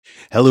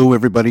Hello,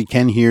 everybody.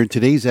 Ken here.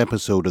 Today's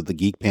episode of the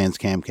Geek Pants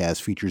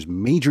Camcast features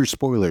major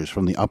spoilers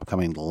from the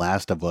upcoming The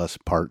Last of Us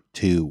Part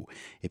 2.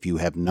 If you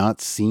have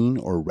not seen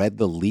or read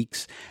the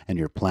leaks and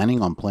you're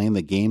planning on playing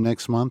the game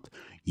next month,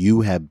 you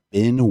have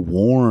been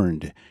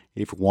warned.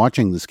 If you're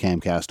watching this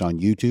Camcast on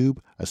YouTube,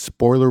 a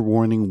spoiler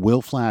warning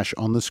will flash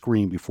on the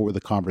screen before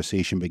the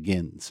conversation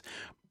begins.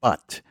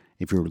 But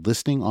if you're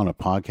listening on a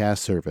podcast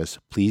service,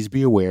 please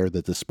be aware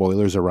that the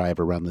spoilers arrive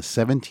around the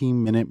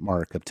 17-minute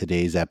mark of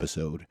today's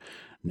episode.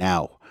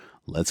 Now,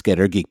 let's get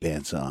our geek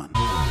pants on.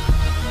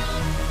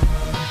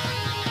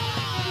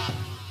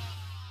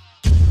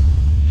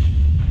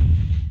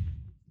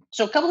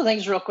 So a couple of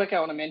things real quick I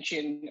want to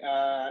mention,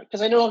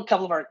 because I know a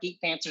couple of our geek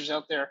pantsers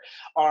out there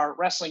are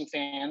wrestling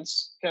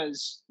fans,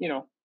 because,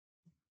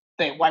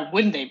 why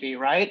wouldn't they be,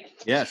 right?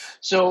 Yes.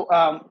 So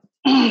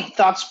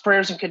thoughts,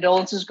 prayers, and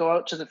condolences go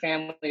out to the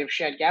family of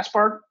Shad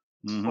Gaspard.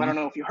 I don't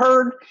know if you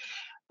heard,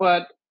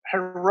 but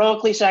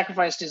heroically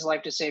sacrificed his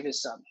life to save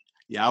his son.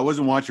 Yeah, I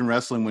wasn't watching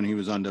wrestling when he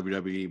was on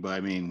WWE, but I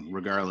mean,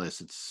 regardless,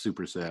 it's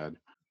super sad.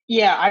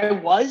 Yeah, I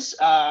was.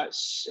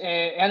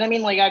 And I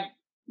mean, I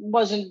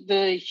wasn't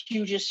the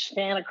hugest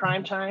fan of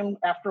Crime Time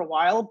after a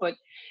while, but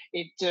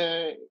it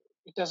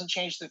doesn't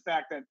change the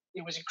fact that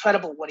it was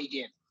incredible what he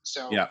did.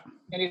 So, yeah.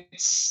 And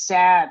it's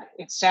sad.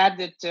 It's sad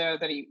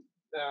that he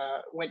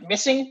went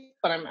missing,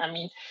 but I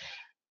mean,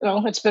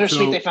 it's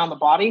bittersweet they found the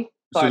body.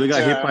 So they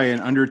got hit by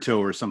an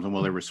undertow or something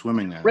while they were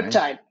swimming there.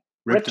 Riptide.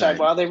 Riptide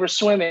while they were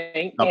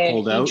swimming,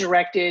 and he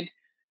directed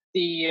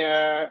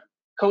the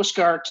Coast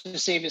Guard to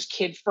save his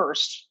kid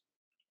first,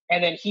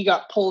 and then he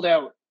got pulled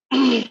out.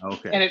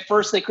 Okay. And at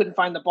first they couldn't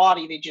find the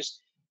body.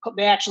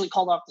 They actually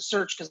called off the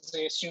search because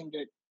they assumed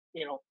that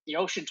the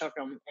ocean took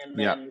him, and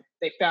then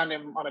they found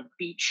him on a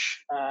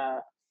beach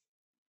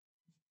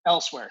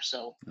elsewhere.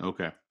 So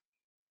okay.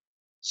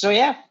 So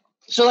yeah.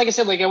 So like I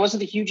said, I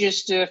wasn't the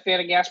hugest fan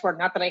of Gaspard.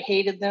 Not that I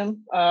hated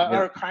them,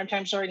 or Crime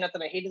Time. Sorry, not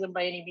that I hated them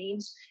by any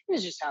means. It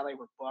was just how they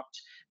were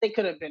booked. They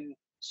could have been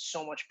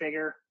so much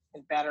bigger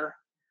and better.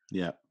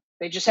 Yeah.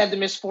 They just had the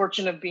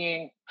misfortune of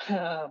being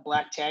a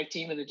black tag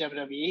team in the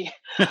WWE.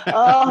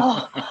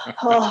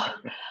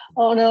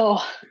 oh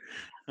no!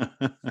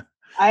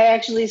 I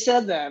actually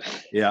said that.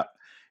 Yeah.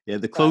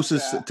 The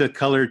closest to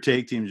color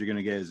tag teams you're going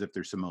to get is if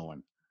they're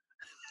Samoan.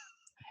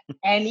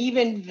 And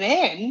even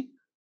then,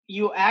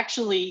 you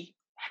actually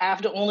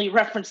have to only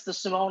reference the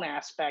Samoan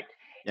aspect.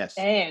 Yes.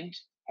 And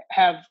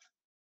have,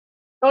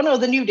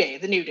 the New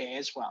Day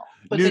as well.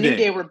 But the New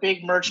Day were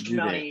big merch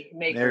money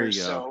makers. There you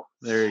go. So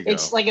there you go.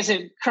 It's like I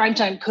said, Crime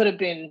Time could have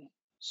been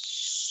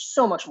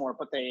so much more,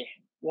 but they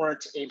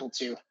weren't able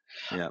to.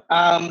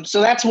 Yeah.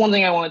 So that's one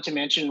thing I wanted to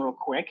mention real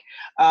quick.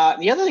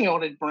 The other thing I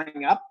wanted to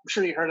bring up, I'm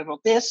sure you heard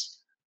about this.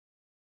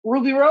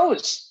 Ruby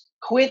Rose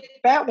quit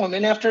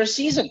Batwoman after a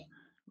season.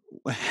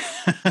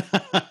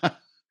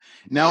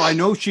 Now, I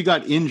know she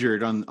got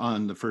injured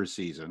on the first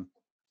season.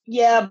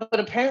 Yeah, but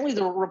apparently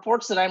the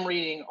reports that I'm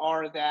reading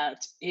are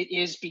that it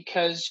is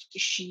because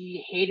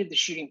she hated the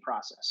shooting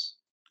process.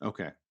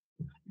 Okay.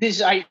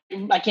 I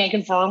can't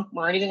confirm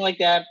or anything like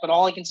that, but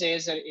all I can say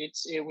is that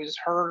it was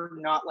her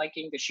not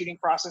liking the shooting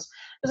process.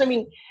 Because, I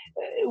mean,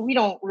 we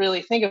don't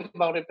really think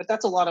about it, but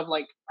that's a lot of,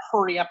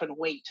 hurry up and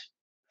wait.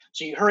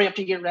 So you hurry up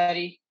to get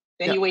ready,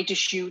 then you wait to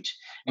shoot.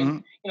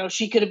 And,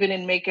 she could have been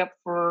in makeup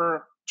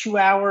for 2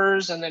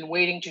 hours and then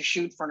waiting to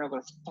shoot for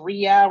another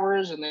 3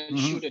 hours and then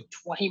shoot a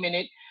 20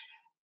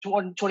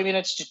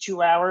 minutes to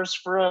 2 hours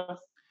for a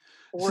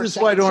This is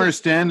why I don't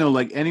understand, though.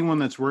 Anyone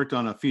that's worked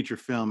on a feature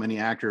film, any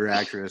actor or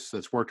actress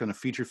that's worked on a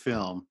feature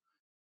film,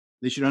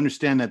 they should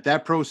understand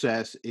that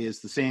process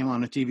is the same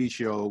on a TV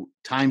show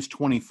times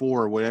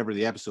 24 or whatever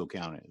the episode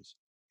count is.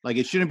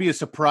 It shouldn't be a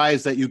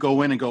surprise that you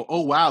go in and go,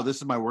 oh, wow, this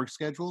is my work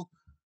schedule.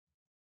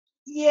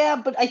 Yeah,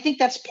 but I think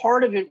that's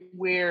part of it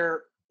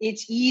where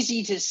it's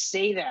easy to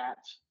say that.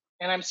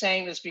 And I'm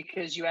saying this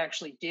because you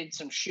actually did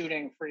some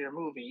shooting for your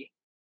movie.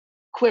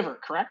 Quiver,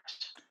 correct?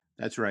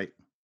 That's right.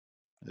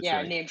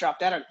 Right. Name drop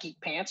that on Geek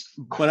Pants.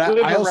 But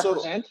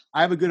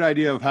I have a good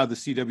idea of how the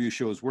CW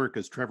shows work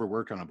because Trevor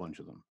worked on a bunch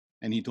of them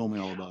and he told me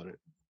all about it.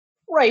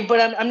 Right, but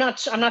I'm not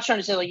trying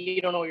to say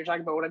you don't know what you're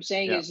talking about. What I'm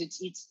saying is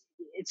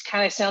it's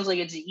kind of sounds like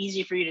it's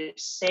easy for you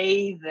to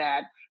say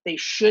that they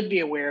should be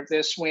aware of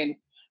this when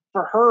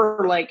for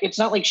her, it's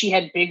not like she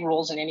had big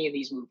roles in any of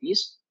these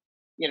movies,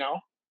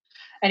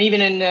 and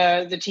even in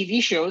the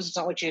TV shows, it's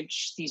not like she had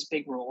these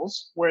big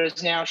roles.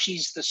 Whereas now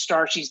she's the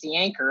star, she's the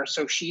anchor,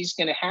 so she's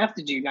going to have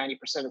to do 90%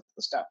 of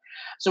the stuff.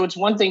 So it's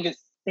one thing to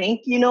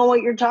think you know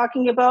what you're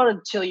talking about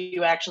until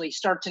you actually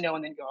start to know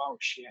and then go, oh,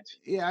 shit.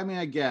 Yeah, I mean,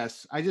 I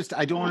guess. I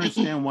don't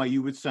understand why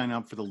you would sign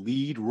up for the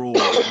lead role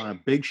on a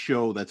big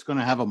show that's going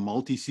to have a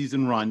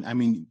multi-season run. I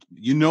mean,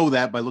 you know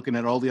that by looking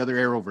at all the other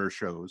Arrowverse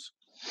shows.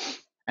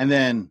 And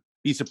then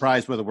be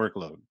surprised by the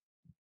workload.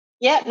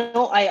 Yeah,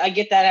 no, I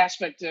get that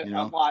aspect a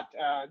lot.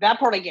 That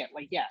part I get,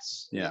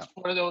 yes. Yeah. It's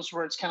one of those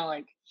where it's kind of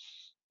like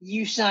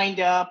you signed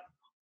up,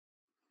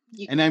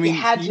 And I you mean,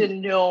 had to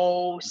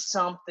know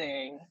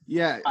something.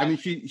 yeah, I mean,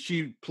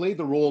 she played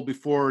the role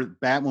before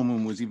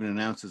Batwoman was even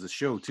announced as a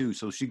show too,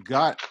 so she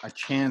got a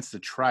chance to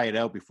try it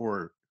out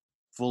before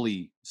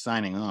fully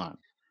signing on.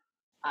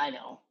 I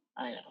know.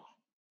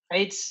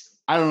 It's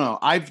I don't know.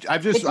 I've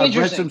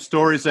read some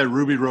stories that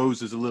Ruby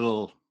Rose is a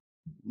little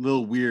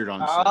weird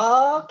on set.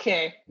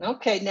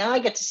 Okay. Now I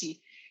get to see.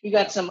 You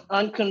got some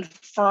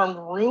unconfirmed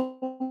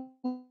rumors.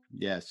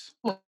 Yes.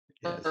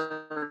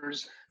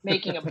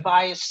 Making a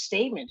biased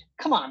statement.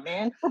 Come on,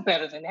 man. We're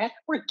better than that.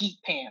 We're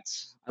geek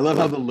pants. I love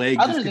how the leg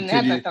Other than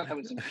that, I thought that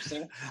was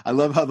interesting. I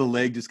love how the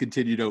leg just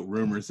continued out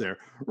rumors there.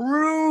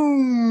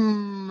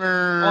 Rumors.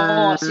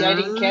 Oh, see, I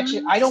didn't catch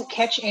it. I don't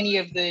catch any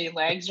of the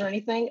legs or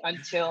anything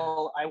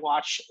until I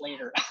watch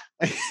later.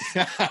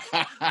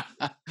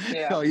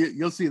 Yeah. Oh,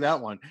 you'll see that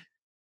one.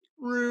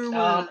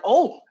 Rumors.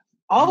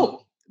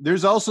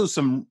 There's also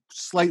some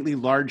slightly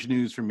large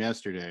news from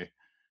yesterday.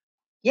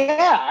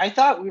 Yeah, I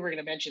thought we were going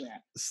to mention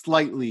that.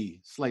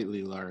 Slightly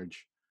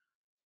large.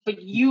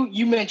 But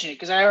you mentioned it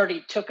because I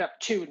already took up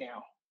 2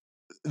 now.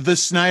 The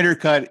Snyder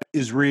Cut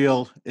is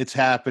real. It's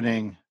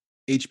happening.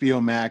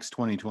 HBO Max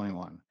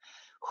 2021.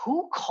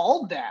 Who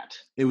called that?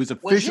 It was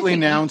officially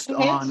announced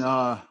on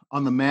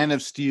the Man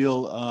of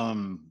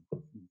Steel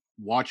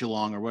watch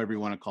along, or whatever you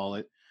want to call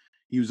it.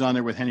 He was on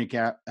there with Henry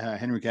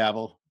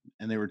Cavill,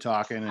 and they were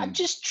talking. And I'm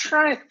just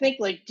trying to think.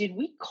 Like, did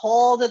we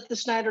call that the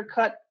Snyder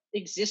Cut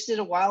existed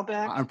a while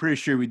back? I'm pretty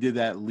sure we did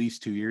that at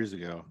least 2 years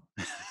ago.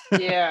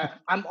 Yeah,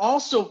 I'm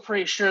also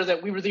pretty sure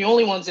that we were the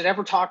only ones that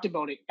ever talked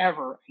about it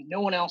ever, and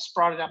no one else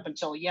brought it up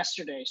until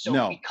yesterday.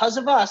 So because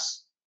of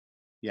us,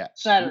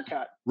 Snyder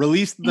Cut.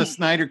 Release the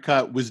Snyder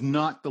Cut was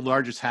not the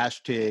largest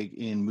hashtag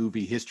in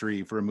movie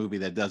history for a movie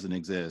that doesn't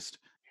exist.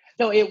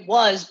 No, it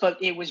was, but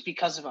it was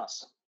because of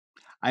us.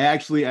 I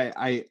actually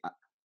I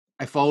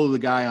follow the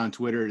guy on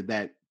Twitter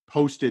that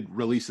posted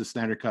release the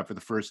Snyder Cut for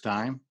the first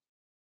time.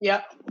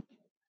 Yeah.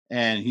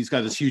 And he's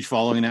got this huge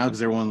following now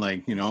because everyone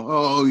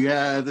oh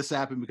yeah, this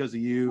happened because of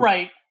you.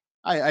 Right.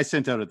 I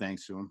sent out a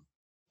thanks to him.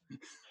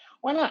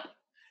 Why not?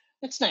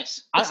 It's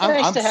nice. It's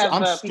nice to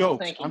have people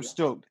thanking you. I'm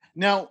stoked.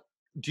 Now,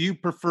 do you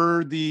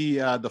prefer the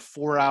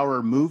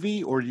 4-hour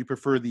movie, or do you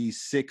prefer the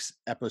 6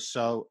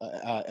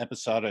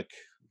 episodic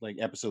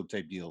episode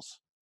type deals?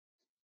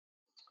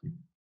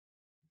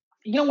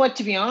 You know what?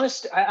 To be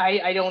honest,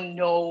 I don't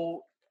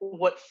know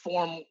what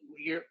form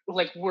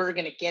we're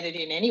gonna get it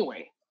in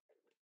anyway.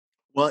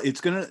 Well, it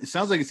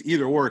sounds like it's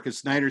either or, because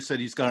Snyder said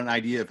he's got an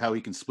idea of how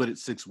he can split it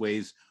 6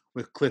 ways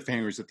with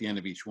cliffhangers at the end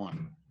of each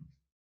one.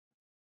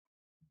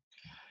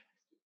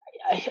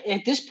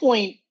 At this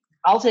point,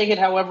 I'll take it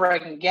however I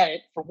can get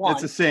it, for one.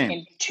 It's the same.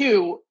 And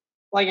 2,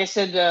 like I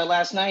said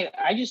last night,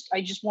 I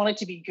just want it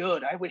to be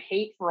good. I would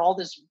hate for all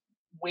this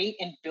wait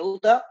and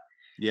build up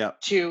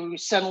to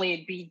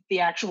suddenly be the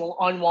actual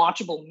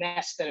unwatchable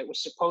mess that it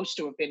was supposed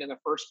to have been in the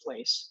first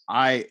place.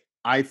 I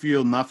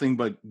feel nothing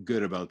but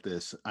good about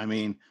this. I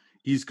mean,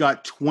 he's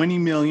got $20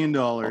 million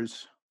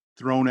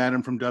thrown at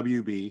him from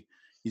WB.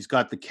 He's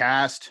got the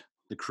cast,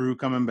 the crew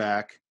coming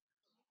back.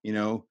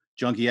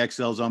 Junkie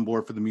XL's on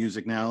board for the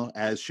music now,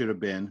 as should have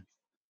been.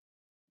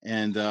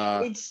 And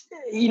it's,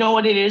 you know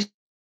what it is.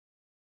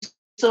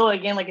 So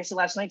again, like I said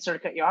last night, sort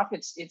of cut you off.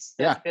 It's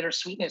the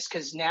bittersweetness,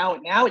 because now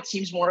it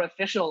seems more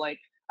official. Like,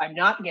 I'm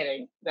not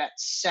getting that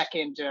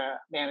second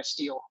Man of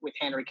Steel with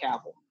Henry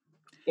Cavill.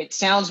 It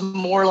sounds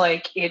more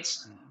like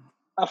it's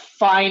a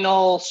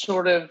final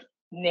sort of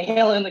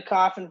nail in the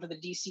coffin for the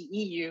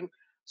DCEU.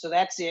 So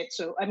that's it.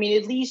 So I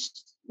mean, at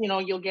least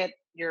you'll get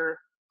your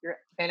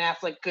Ben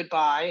Affleck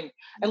goodbye, and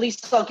at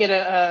least I'll get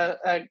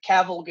a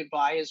Cavill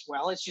goodbye as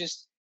well. It's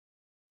just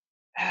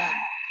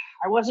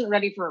I wasn't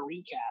ready for a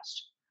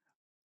recast.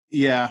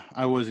 Yeah,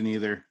 I wasn't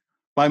either.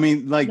 But I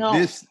mean,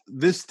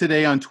 this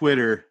today on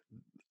Twitter,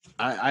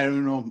 I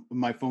don't know if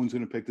my phone's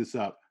going to pick this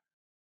up.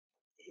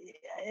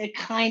 It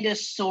kind of,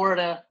 sort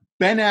of.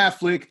 Ben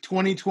Affleck,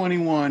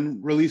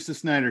 2021, released the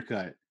Snyder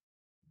Cut.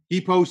 He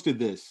posted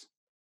this.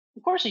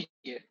 Of course he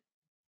did.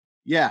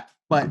 Yeah,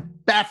 but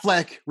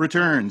Batfleck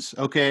returns,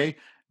 okay?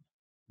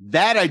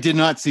 That I did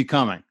not see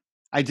coming.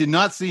 I did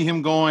not see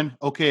him going,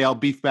 okay, I'll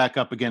beef back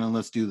up again and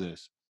let's do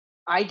this.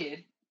 I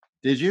did.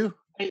 Did you?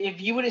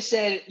 If you would have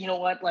said, you know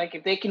what, like,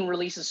 if they can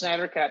release a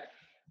Snyder Cut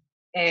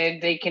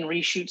and they can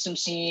reshoot some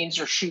scenes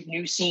or shoot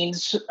new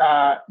scenes,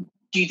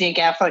 do you think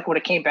Affleck would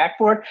have came back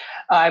for it?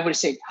 I would have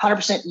said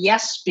 100%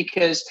 yes,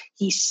 because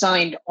he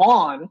signed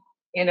on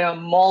in a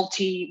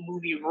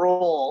multi-movie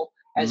role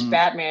as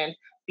Batman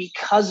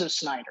because of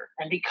Snyder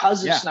and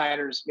because of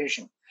Snyder's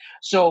vision.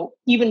 So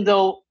even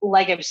though,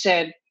 like I've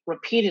said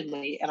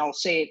repeatedly, and I'll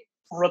say it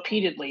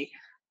repeatedly,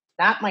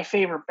 not my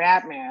favorite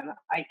Batman,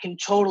 I can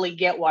totally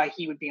get why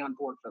he would be on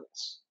board for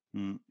this.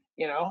 And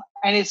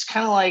it's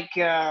kind of like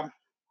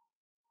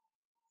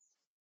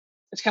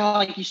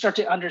you start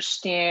to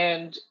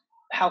understand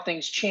how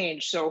things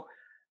change. So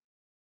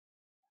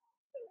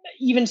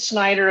even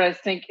Snyder, I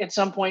think at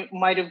some point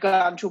might have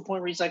gotten to a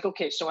point where he's like,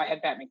 okay, so I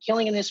had Batman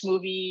killing in this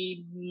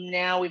movie.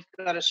 Now we've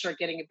got to start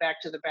getting it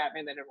back to the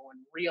Batman that everyone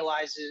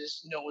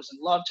realizes, knows,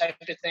 and love type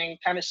of thing.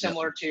 Kind of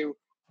similar to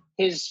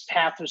his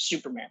path with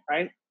Superman,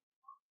 right?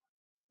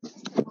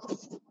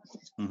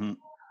 Mm-hmm.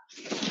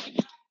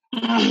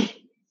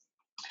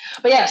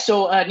 But yeah,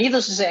 so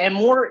needless to say, I'm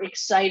more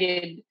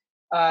excited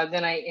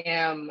than I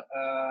am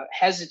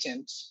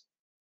hesitant.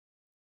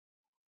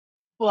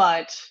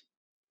 But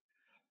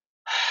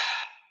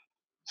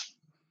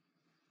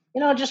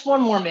just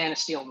one more Man of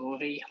Steel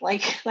movie.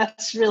 Like,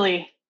 that's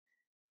really,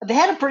 they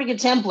had a pretty good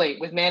template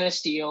with Man of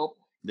Steel.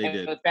 They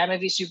did. With Batman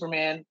v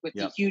Superman, with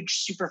the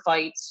huge super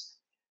fights.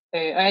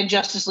 And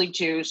Justice League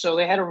 2. So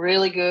they had a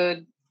really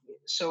good,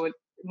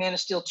 Man of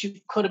Steel 2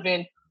 could have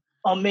been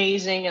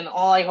amazing. And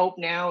all I hope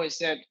now is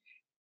that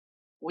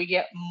we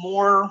get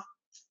more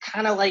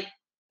kind of like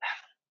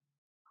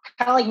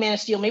Man of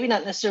Steel, maybe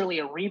not necessarily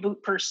a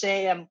reboot per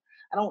se. I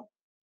don't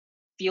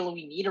feel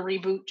we need a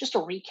reboot, just a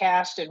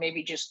recast, and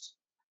maybe just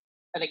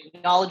an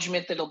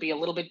acknowledgement that it'll be a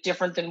little bit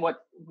different than what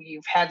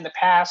we've had in the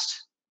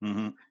past.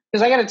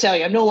 Because I got to tell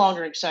you, I'm no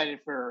longer excited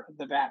for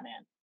the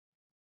Batman,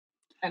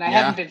 and I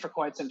haven't been for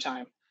quite some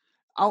time.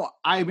 Oh,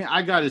 I mean,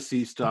 I got to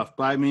see stuff,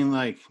 but I mean,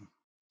 like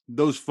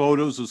those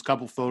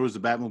couple photos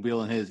of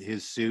Batmobile and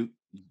his suit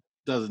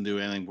doesn't do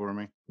anything for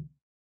me.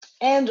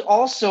 And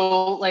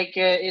also, like,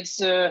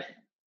 it's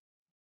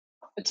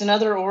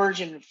another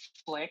origin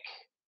flick,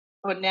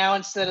 but now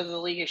instead of the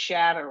League of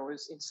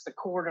Shadows, it's the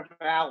Court of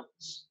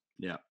Owls.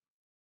 Yeah.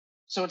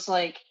 So it's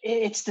like,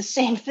 it's the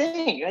same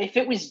thing. If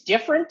it was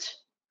different,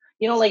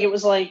 like it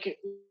was like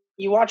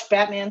you watch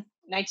Batman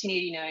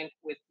 1989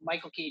 with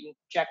Michael Keaton,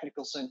 Jack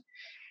Nicholson,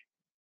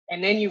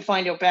 and then you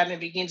find out Batman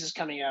Begins is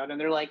coming out, and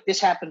they're like, this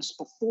happens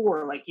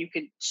before. Like, you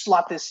could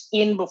slot this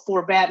in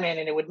before Batman,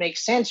 and it would make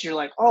sense. You're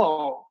like,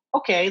 oh,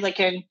 okay. Like,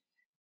 and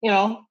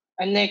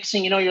next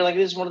thing you know, you're like,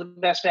 this is one of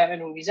the best Batman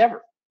movies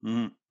ever.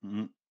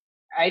 Mm-hmm.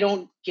 I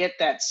don't get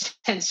that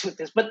sense with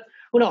this, but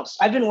who knows?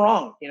 I've been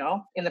wrong,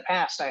 in the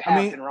past. I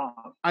have been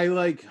wrong.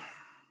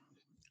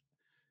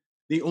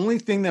 The only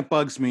thing that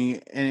bugs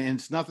me, and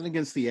it's nothing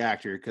against the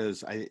actor,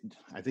 because I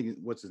think,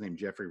 what's his name?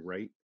 Jeffrey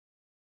Wright?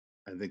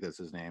 I think that's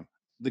his name.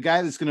 The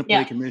guy that's going to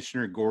play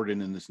Commissioner Gordon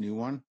in this new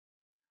one.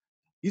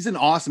 He's an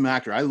awesome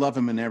actor. I love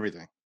him in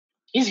everything.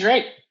 He's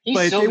great.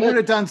 But if they would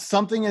have done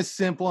something as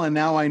simple, and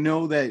now I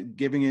know that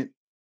giving it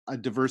a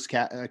diverse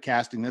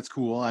casting, that's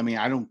cool. I mean,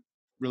 I don't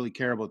really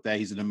care about that.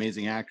 He's an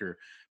amazing actor.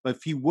 But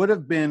if he would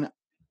have been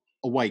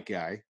a white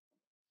guy,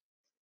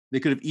 they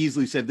could have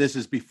easily said this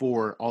is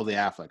before all the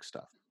Affleck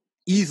stuff.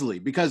 Easily,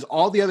 because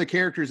all the other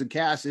characters and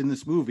cast in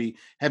this movie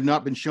have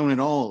not been shown at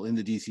all in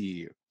the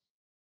DCEU.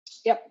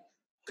 Yep.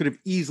 Could have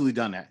easily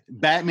done that.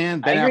 Ben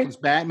Affleck's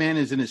Batman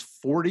is in his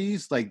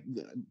 40s, like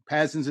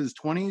Pattinson's in his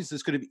 20s.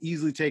 This could have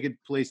easily taken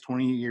place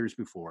 20 years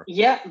before.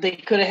 Yeah, they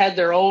could have had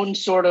their own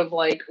sort of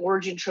like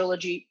origin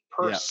trilogy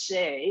per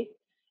se.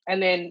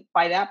 And then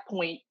by that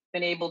point,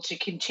 been able to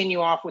continue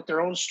off with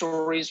their own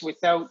stories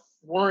without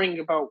worrying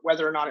about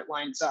whether or not it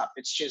lines up.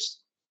 It's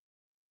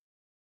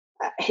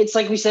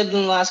like we said in the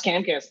last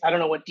Camcast. I don't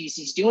know what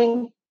DC's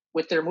doing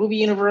with their movie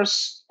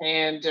universe,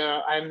 and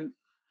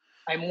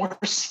I'm more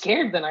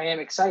scared than I am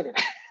excited.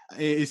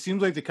 It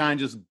seems like they're kind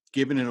of just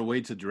giving it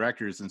away to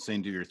directors and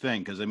saying, do your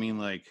thing. Because, I mean,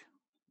 like,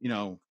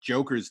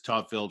 Joker's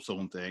Todd Phillips'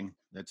 own thing.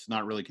 That's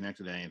not really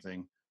connected to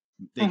anything.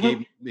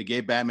 They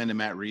gave Batman to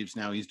Matt Reeves.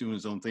 Now he's doing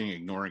his own thing,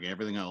 ignoring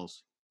everything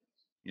else.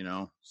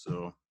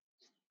 So.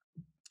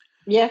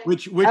 Yeah.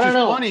 Which is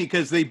funny,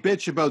 because they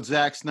bitch about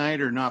Zack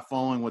Snyder not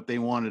following what they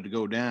wanted to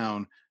go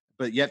down,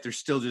 but yet they're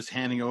still just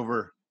handing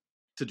over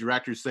to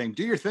directors saying,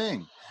 do your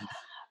thing.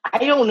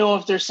 I don't know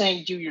if they're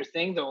saying do your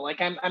thing, though.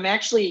 Like, I'm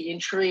actually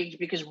intrigued,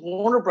 because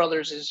Warner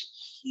Brothers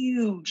is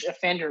huge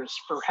offenders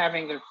for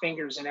having their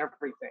fingers in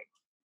everything.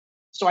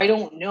 So I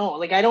don't know.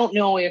 Like, I don't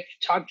know if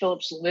Todd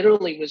Phillips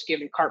literally was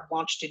given carte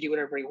blanche to do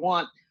whatever he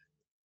wants.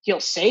 He'll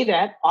say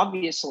that,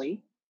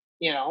 obviously,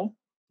 Yeah.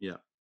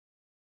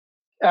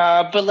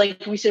 But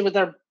like we said with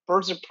our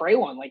Birds of Prey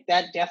one, like,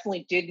 that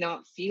definitely did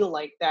not feel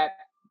like that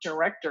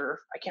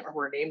director, I can't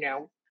remember her name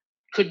now,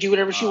 could do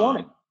whatever she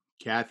wanted.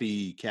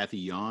 Kathy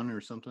Yan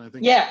or something, I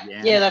think. Yeah,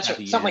 that's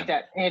right. Something like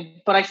that.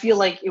 But I feel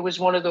like it was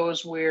one of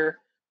those where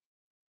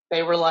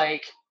they were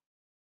like,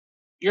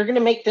 you're going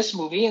to make this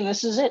movie and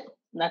this is it.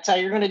 And that's how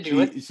you're going to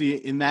do it. See,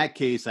 in that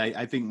case,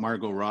 I think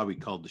Margot Robbie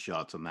called the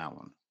shots on that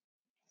one.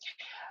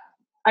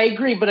 I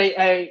agree, but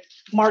I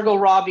Margot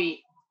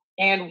Robbie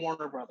and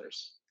Warner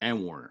Brothers.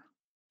 And Warner.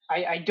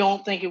 I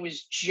don't think it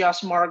was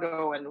just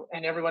Margot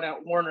and everyone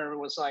at Warner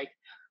was like,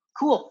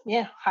 cool,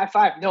 yeah, high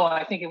five. No,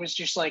 I think it was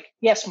just like,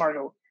 yes,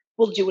 Margot,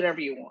 we'll do whatever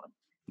you want.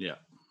 Yeah.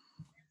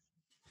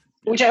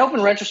 Which I hope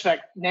in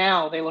retrospect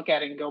now they look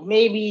at it and go,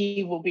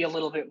 maybe we'll be a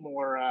little bit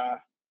more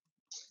a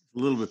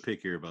little bit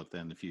pickier about that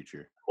in the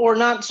future. Or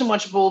not so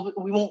much bold,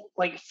 we won't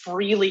like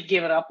freely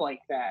give it up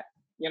like that,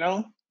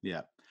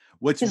 Yeah.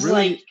 What's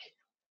really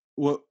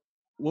like,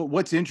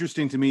 what's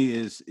interesting to me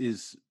is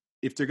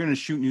if they're going to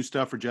shoot new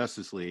stuff for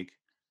Justice League,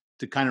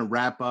 to kind of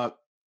wrap up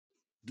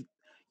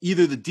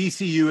either the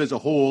DCU as a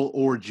whole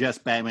or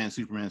just Batman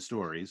Superman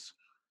stories.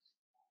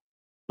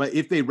 But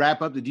if they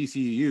wrap up the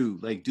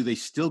DCU, like, do they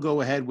still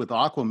go ahead with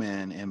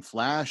Aquaman and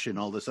Flash and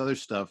all this other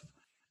stuff?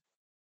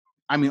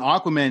 I mean,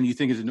 Aquaman, you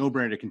think is a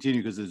no-brainer to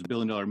continue because it's a $1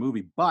 billion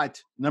movie,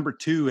 but number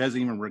 2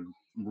 hasn't even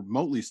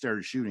remotely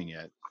started shooting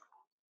yet.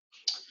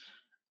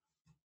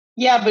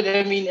 Yeah, but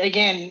I mean,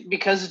 again,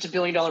 because it's a $1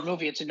 billion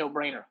movie, it's a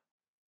no-brainer.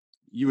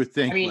 You would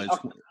think. I mean,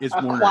 it's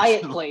a Warner,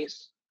 Quiet so.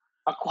 Place.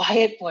 A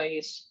Quiet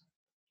Place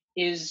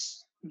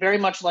is very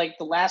much like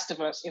The Last of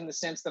Us in the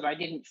sense that I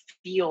didn't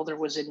feel there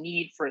was a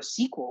need for a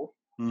sequel.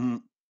 Mm-hmm.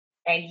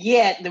 And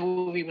yet the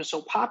movie was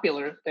so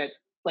popular that,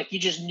 like, you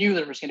just knew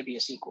there was going to be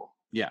a sequel.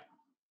 Yeah.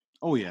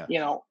 Oh, yeah. You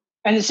know,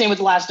 and the same with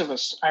The Last of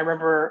Us. I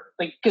remember,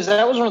 like, because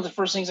that was one of the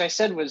first things I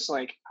said was,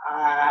 like,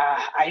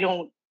 I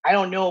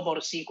don't know about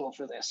a sequel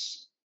for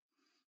this.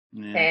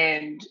 Yeah.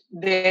 And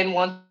then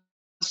once,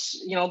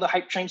 you know, the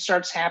hype train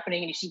starts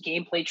happening and you see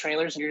gameplay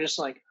trailers and you're just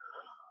like,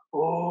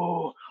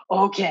 oh,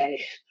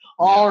 okay.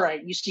 All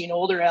right. You see an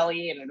older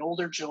Ellie and an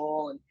older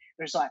Joel, and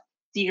there's like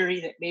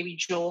theory that maybe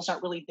Joel's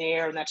not really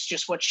there and that's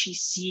just what she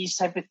sees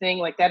type of thing.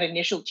 Like that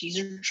initial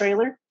teaser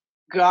trailer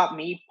got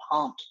me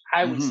pumped.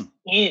 I was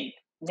in.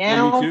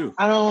 Now,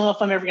 I don't know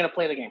if I'm ever going to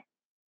play the game.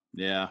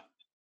 Yeah.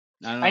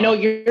 I know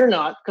you're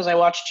not because I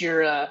watched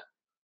I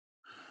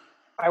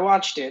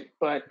watched it,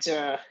 but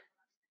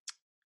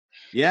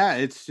yeah,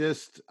 it's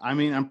just, I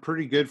mean, I'm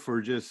pretty good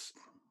for just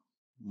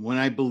when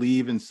I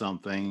believe in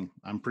something,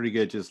 I'm pretty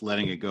good just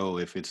letting it go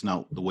if it's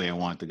not the way I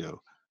want it to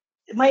go.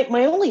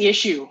 My only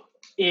issue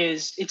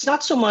is it's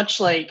not so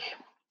much like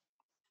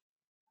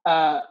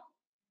the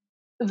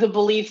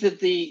belief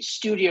that the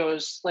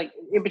studios, like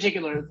in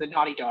particular the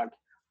Naughty Dog,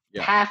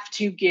 have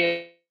to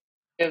give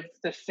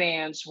the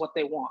fans what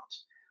they want.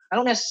 I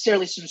don't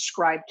necessarily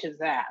subscribe to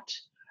that.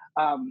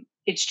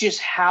 It's just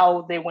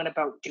how they went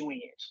about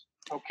doing it.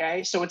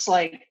 Okay, so it's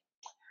like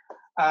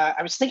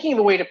I was thinking of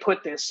a way to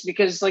put this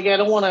because, like, I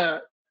don't want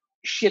to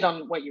shit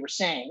on what you were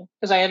saying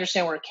because I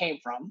understand where it came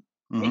from.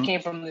 It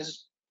came from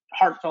this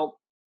heartfelt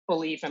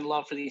belief and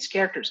love for these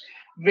characters,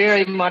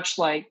 very much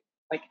like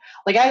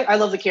I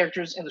love the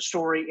characters and the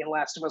story in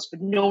Last of Us,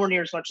 but nowhere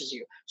near as much as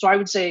you. So I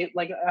would say,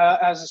 like,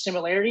 as a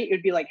similarity, it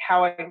would be like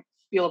how I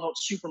feel about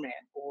Superman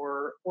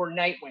or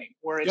Nightwing,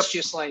 where it's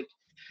just like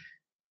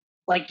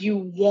you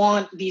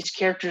want these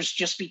characters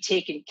just be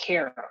taken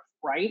care of,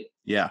 right?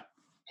 Yeah.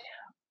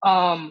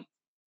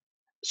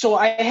 So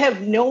I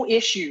have no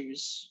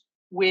issues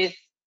with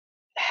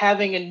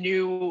having a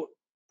new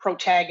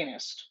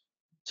protagonist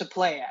to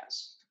play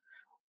as.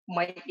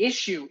 My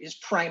issue is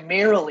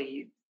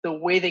primarily the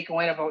way they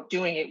went about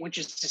doing it, which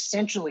is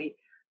essentially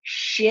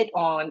shit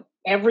on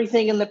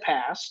everything in the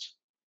past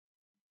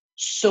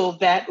so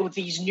that with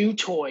these new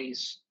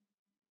toys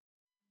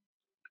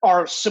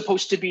are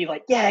supposed to be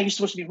like, yeah, you're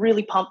supposed to be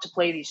really pumped to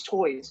play these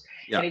toys.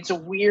 Yeah. And it's a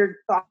weird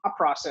thought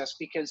process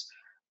because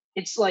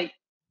it's like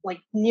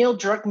Neil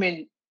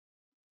Druckmann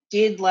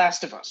did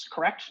Last of Us,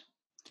 correct?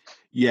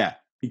 Yeah.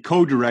 He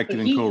co-directed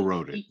and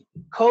co-wrote it. He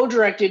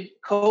co-directed,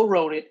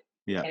 co-wrote it.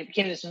 Yeah. And it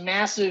became this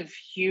massive,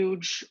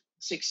 huge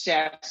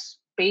success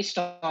based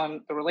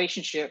on the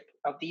relationship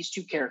of these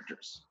two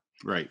characters.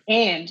 Right.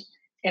 And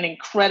an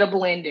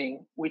incredible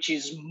ending, which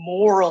is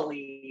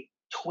morally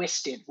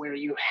twisted, where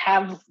you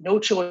have no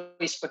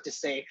choice but to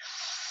say,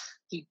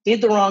 he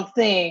did the wrong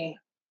thing,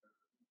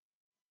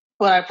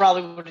 but I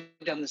probably would have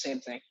done the same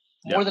thing.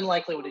 Yep. More than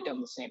likely would have done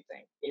the same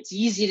thing. It's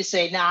easy to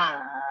say, nah,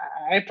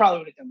 I probably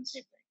would have done the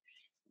same thing.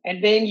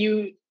 And then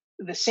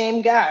the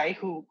same guy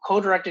who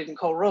co-directed and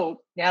co-wrote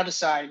now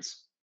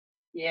decides,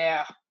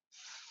 yeah,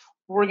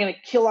 we're going to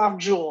kill off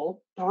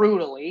Joel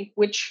brutally,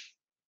 which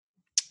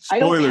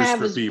spoilers I don't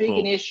have as big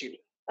an issue.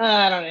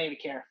 I don't even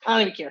care.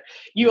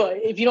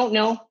 If you don't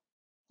know,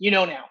 you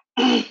know now.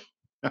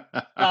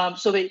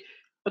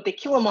 But they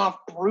kill him off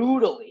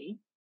brutally,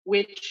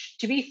 which,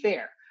 to be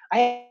fair,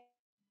 I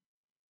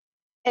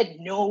had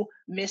no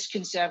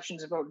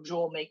misconceptions about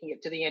Joel making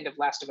it to the end of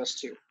Last of Us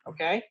 2.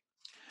 Okay.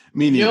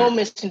 Me neither. No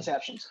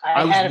misconceptions.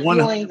 I was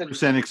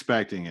 100%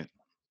 expecting it,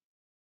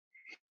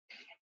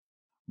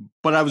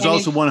 but I was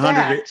also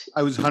 100.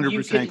 I was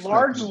 100%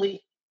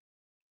 largely.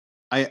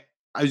 I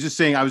was just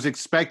saying I was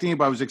expecting it,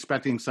 but I was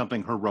expecting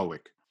something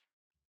heroic.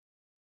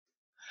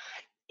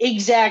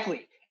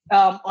 Exactly,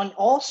 and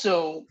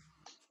also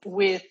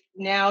with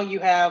now you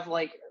have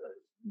like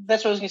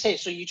that's what I was going to say.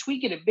 So you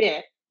tweak it a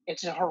bit.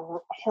 It's a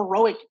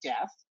heroic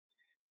death.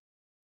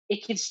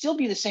 It could still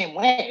be the same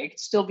way. It could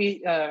still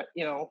be, it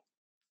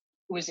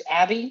was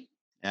Abby.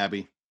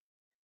 Abby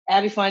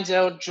finds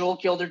out Joel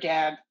killed her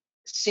dad.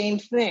 Same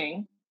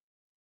thing.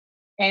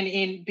 And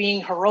in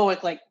being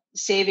heroic, like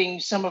saving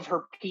some of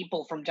her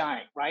people from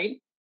dying,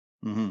 right?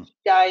 Mm-hmm.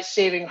 Dies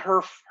saving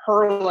her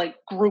like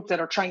group that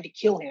are trying to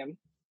kill him.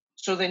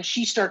 So then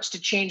she starts to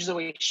change the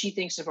way she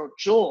thinks about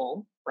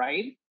Joel,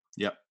 right?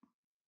 Yep.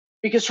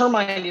 Because her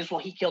mind is, well,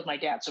 he killed my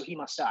dad, so he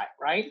must die,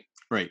 right?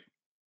 Right.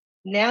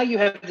 Now you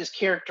have this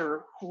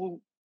character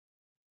who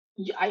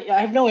I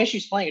have no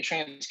issues playing a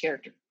trans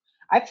character.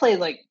 I play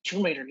like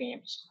Tomb Raider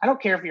games. I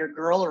don't care if you're a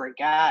girl or a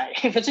guy.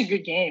 If it's a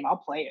good game, I'll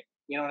play it.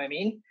 You know what I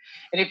mean?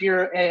 And if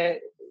you're a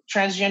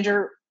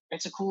transgender,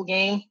 it's a cool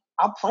game.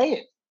 I'll play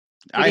it.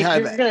 But I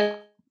have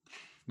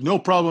no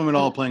problem at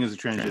all playing as a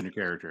transgender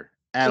character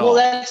at all.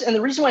 And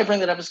the reason why I bring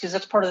that up is because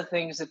that's part of the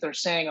things that they're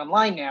saying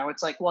online now.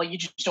 It's like, well, you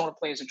just don't want to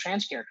play as a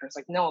trans character. It's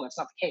like, no, that's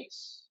not the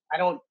case. I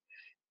don't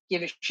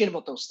give a shit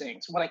about those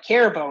things. What I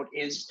care about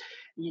is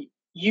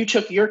you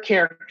took your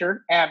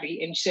character,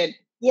 Abby, and said,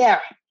 yeah,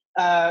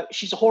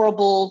 she's a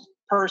horrible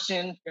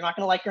person. You're not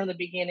going to like her in the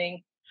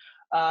beginning.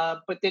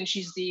 But then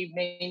she's the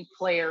main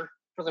player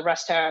for the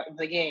rest of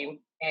the game.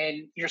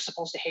 And you're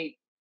supposed to hate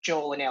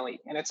Joel and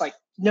Ellie. And it's like,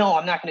 no,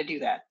 I'm not going to do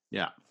that.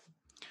 Yeah.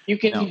 You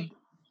can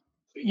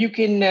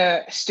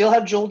still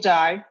have Joel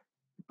die,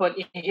 but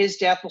his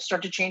death will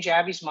start to change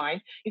Abby's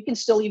mind. You can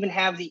still even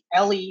have the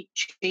Ellie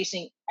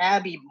chasing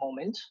Abby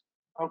moment.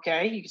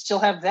 Okay. You can still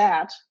have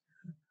that,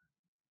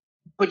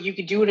 but you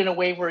can do it in a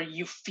way where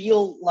you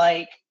feel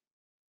like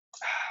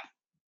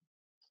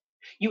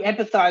you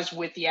empathize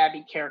with the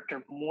Abby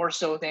character more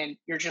so than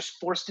you're just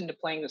forced into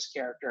playing this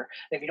character.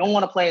 And if you don't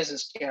want to play as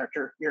this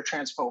character, you're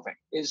transphobic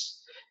is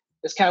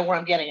kind of where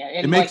I'm getting at.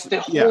 And like the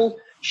whole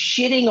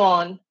shitting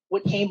on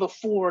what came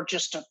before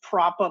just to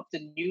prop up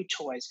the new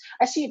toys.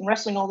 I see it in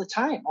wrestling all the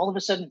time. All of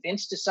a sudden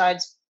Vince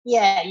decides,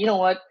 yeah, you know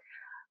what?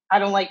 I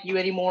don't like you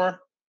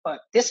anymore, but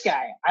this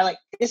guy, I like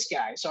this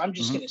guy. So I'm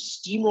just going to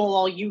steamroll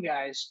all you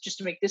guys just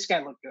to make this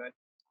guy look good.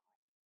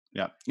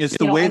 Yeah. It's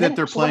the way that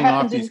they're playing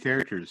off these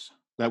characters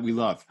that we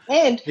love.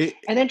 And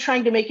then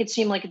trying to make it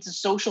seem like it's a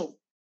social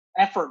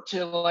effort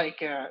to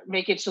like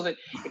make it so that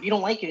if you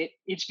don't like it,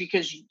 it's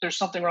because there's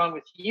something wrong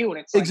with you.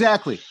 And it's like,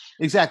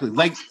 exactly.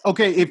 Like,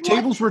 okay, if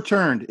tables were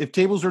turned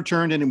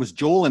and it was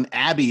Joel and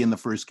Abby in the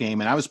first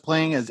game, and I was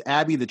playing as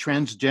Abby, the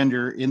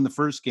transgender, in the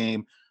first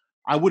game,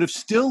 I would have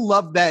still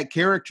loved that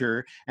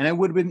character, and I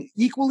would have been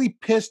equally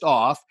pissed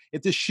off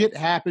if the shit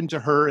happened to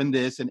her in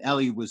this and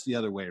Ellie was the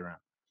other way around.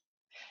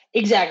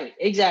 Exactly.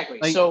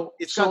 Like, so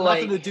it's got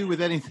nothing to do with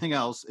anything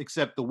else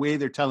except the way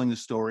they're telling the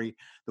story,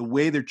 the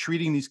way they're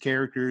treating these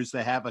characters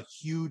that have a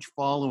huge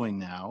following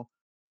now.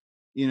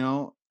 You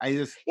know,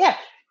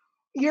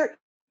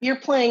 you're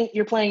playing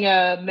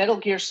Metal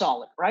Gear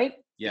Solid, right?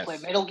 Yes. You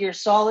play Metal Gear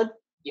Solid,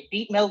 you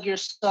beat Metal Gear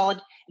Solid,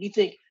 and you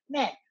think,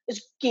 man,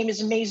 this game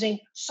is amazing.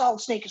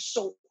 Solid Snake is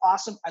so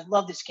awesome. I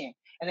love this game.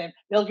 And then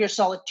Metal Gear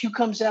Solid 2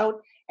 comes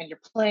out, and you're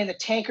playing the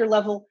tanker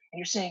level, and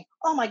you're saying,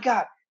 oh my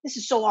God, this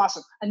is so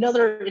awesome.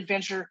 Another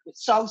adventure with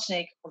Solid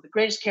Snake, one of the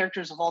greatest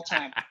characters of all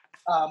time.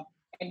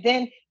 And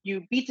then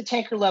you beat the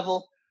tanker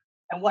level,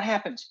 and what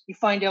happens? You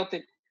find out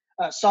that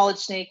Solid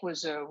Snake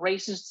was a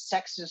racist,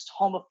 sexist,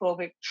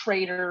 homophobic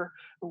traitor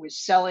who was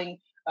selling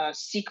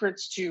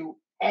secrets to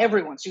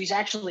everyone. So he's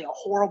actually a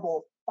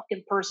horrible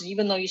fucking person,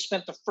 even though you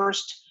spent the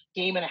first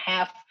game and a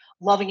half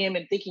loving him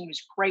and thinking he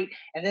was great.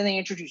 And then they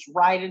introduced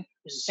Raiden,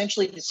 who's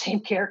essentially the same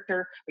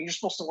character, but you're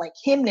supposed to like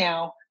him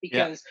now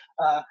because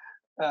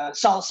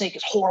Solid Snake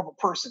is a horrible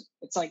person.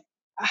 It's like,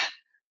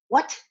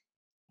 what?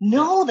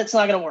 No, that's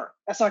not going to work.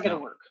 That's not going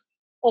to work.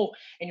 Oh,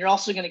 and you're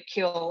also going to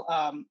kill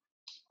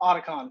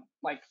Otacon,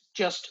 like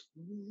just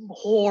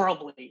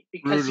horribly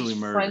because he's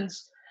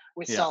friends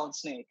with Solid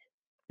Snake.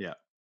 Yeah.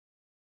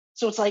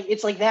 So it's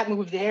like that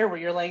move there where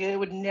you're like, it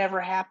would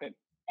never happen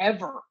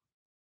ever.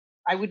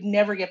 I would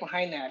never get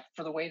behind that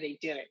for the way they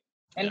did it.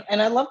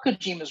 And I love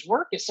Kojima's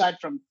work aside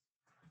from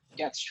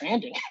Death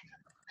Stranding.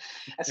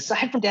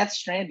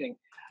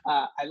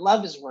 I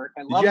love his work.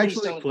 I love what he's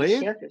done with his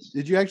characters.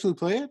 Did you actually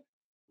play it?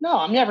 No,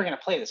 I'm never going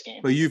to play this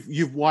game. But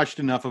you've watched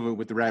enough of it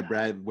with the Rad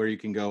Brad where you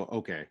can go,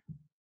 okay.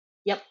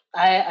 Yep.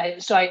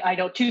 I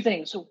know two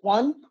things. So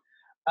one,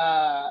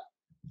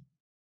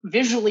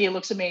 visually it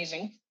looks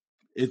amazing.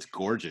 It's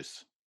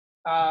gorgeous.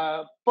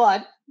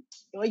 But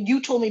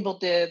you told me about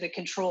the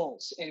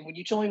controls, and when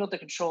you told me about the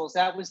controls,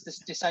 that was the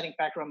deciding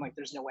factor. I'm like,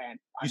 there's no way.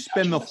 You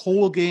spend the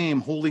whole game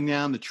holding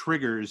down the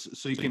triggers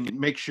so you can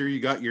make sure you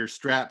got your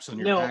straps on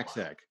your pack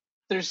sack.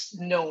 There's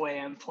no way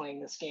I'm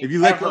playing this game. If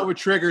you let go of a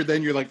trigger,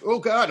 then you're like, oh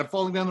God, I'm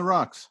falling down the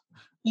rocks.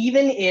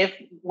 Even if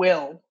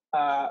Will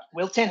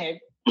Tenhead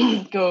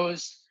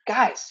goes,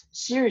 guys,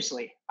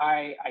 seriously,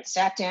 I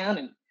sat down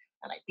and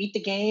I beat the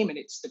game, and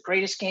it's the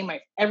greatest game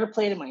I've ever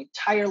played in my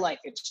entire life.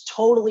 It's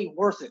totally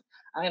worth it.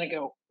 I'm going to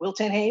go, Will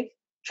Tenhave,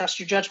 trust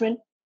your judgment.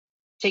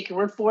 Take your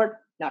word for it.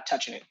 Not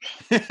touching it.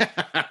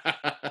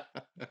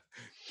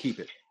 Keep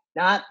it.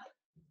 Not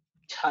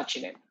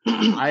touching it.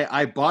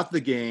 I bought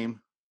the game.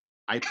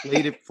 I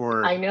played it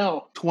for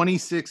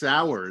 26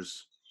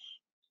 hours.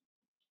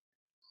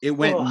 It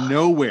went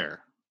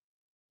nowhere.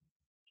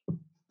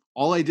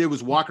 All I did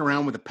was walk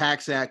around with a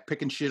pack sack,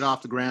 picking shit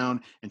off the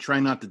ground, and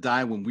trying not to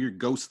die when weird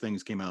ghost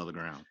things came out of the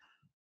ground.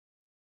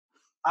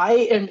 I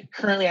am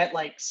currently at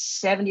like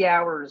 70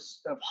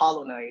 hours of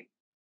Hollow Knight.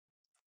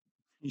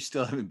 You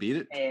still haven't beat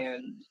it?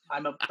 And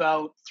I'm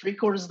about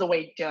 3/4 of the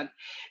way done.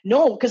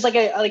 No, because I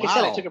said,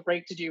 I took a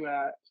break to do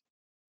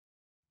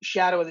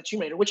Shadow of the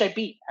Tomb Raider, which I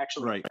beat,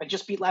 actually. Right. I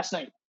just beat last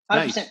night.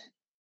 100%. Nice.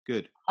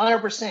 Good.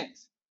 100%.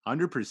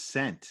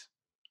 100%.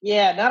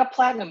 Yeah, not a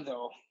platinum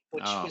though,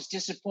 which Oh. was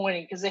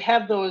disappointing because they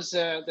have those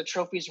the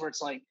trophies where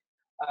it's like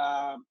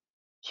uh,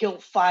 kill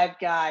 5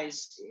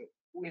 guys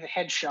with a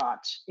headshot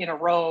in a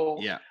row,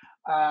 Yeah.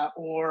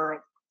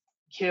 or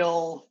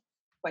kill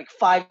like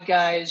 5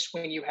 guys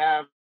when you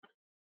have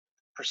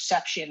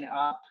perception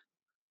up.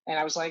 And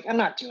I was like, I'm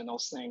not doing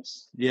those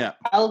things. Yeah.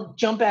 I'll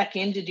jump back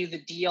in to do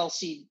the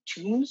DLC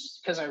tombs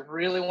because I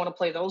really want to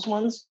play those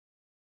ones.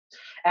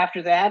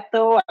 After that,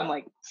 though, I'm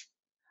like,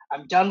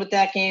 I'm done with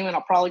that game, and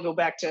I'll probably go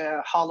back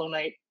to Hollow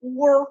Knight,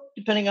 or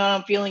depending on how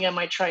I'm feeling, I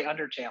might try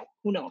Undertale.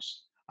 Who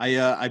knows?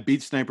 I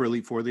beat Sniper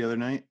Elite 4 the other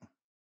night,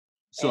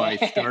 so I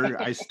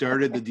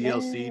started the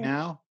DLC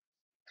now.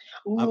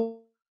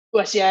 Ooh,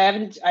 see, I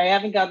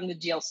haven't gotten the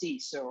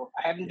DLC, so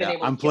I haven't been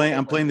able. I'm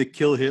playing the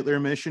Kill Hitler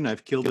mission.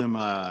 I've killed him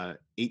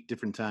 8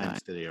 different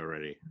times today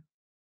already.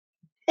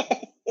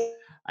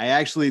 I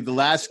actually, the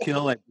last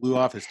kill, I blew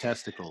off his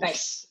testicles.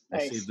 Nice.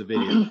 I saved the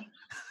video.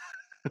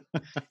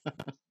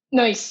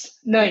 Nice.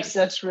 Yeah.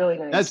 That's really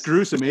nice. That's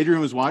gruesome.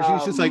 Adrian was watching.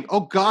 She's like, "Oh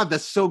God,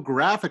 that's so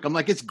graphic." I'm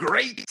like, "It's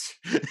great."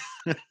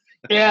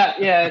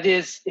 yeah, it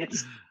is.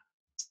 It's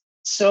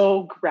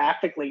so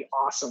graphically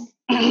awesome.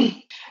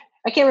 I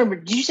can't remember.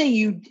 Did you say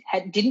you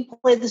didn't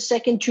play the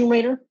second Tomb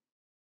Raider?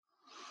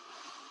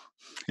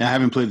 Yeah, I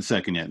haven't played the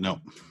second yet.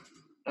 No.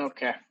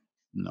 Okay.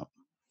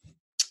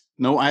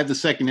 No, I have the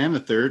second and the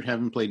third.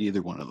 Haven't played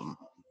either one of them.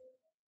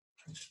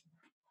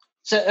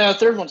 So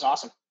third one's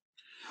awesome.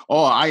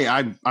 Oh,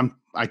 I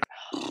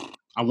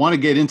want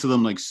to get into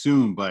them like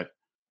soon, but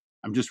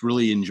I'm just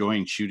really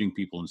enjoying shooting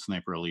people in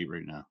Sniper Elite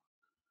right now.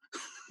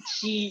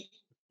 See,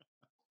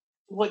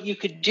 what you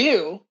could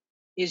do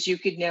is you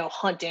could now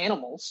hunt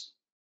animals.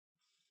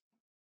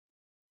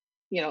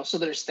 So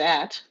there's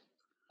that.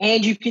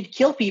 And you could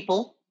kill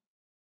people.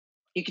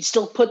 You could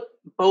still put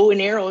bow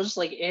and arrows,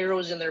 like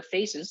arrows in their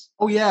faces.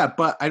 Oh, yeah,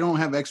 but I don't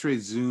have X-ray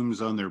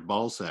zooms on their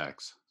ball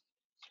sacks.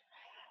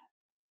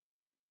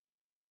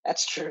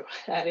 That's true.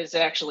 That is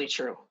actually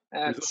true.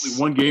 There's only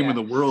one game in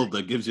the world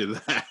that gives you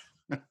that.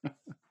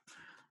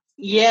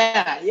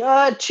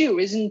 Yeah, two.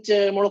 Isn't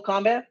Mortal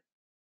Kombat?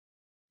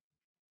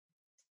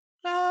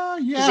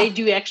 Yeah. They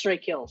do X-ray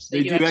kills.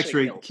 They do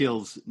X-ray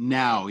kills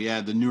now.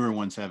 Yeah, the newer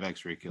ones have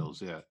X-ray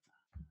kills. Yeah.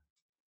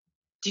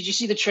 Did you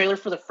see the trailer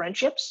for the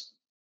Friendships?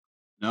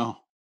 No.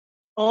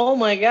 Oh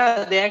my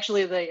God!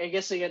 I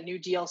guess they got new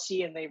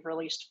DLC and they've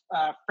released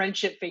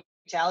Friendship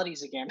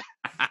Fatalities again.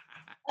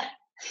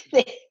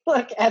 They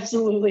look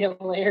absolutely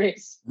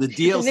hilarious. The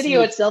DLC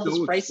video itself is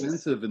priceless.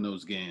 Expensive in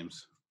those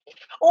games.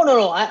 Oh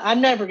no!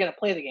 I'm never gonna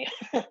play the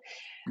game.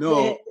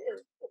 No,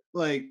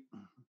 like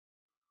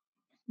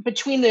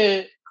between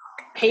the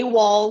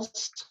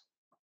paywalls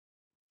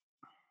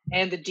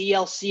and the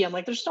DLC, I'm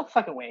like, there's no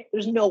fucking way.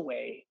 There's no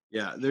way.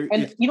 Yeah,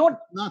 and you know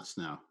what? Nuts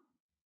now.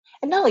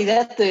 And not only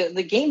that,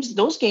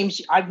 those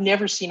games I've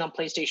never seen on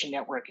PlayStation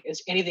Network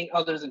is anything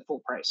other than full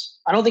price.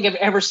 I don't think I've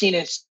ever seen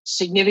a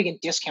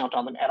significant discount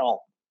on them at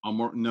all.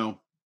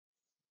 No.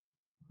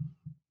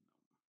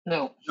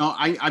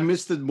 I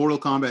miss the Mortal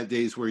Kombat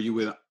days where you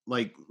would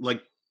like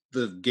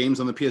the games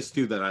on the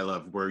PS2 that I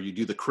love, where you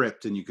do the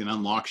crypt and you can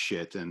unlock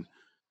shit, and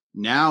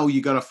now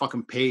you got to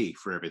fucking pay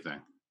for everything.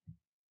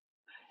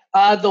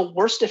 The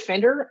worst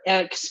offender,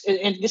 and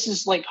this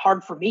is like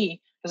hard for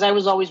me because I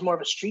was always more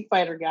of a Street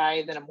Fighter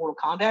guy than a Mortal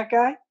Kombat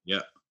guy.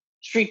 Yeah.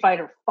 Street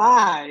Fighter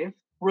 5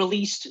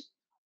 released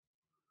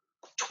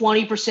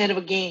 20% of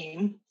a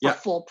game for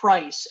full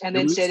price, and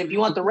then said, if you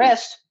want the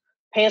rest,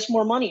 pay us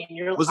more money.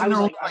 And wasn't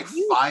there like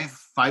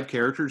five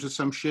characters or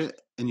some shit,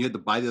 and you had to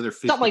buy the other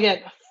 50? Something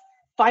like that.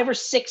 5 or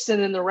 6,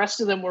 and then the rest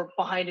of them were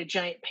behind a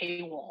giant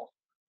paywall.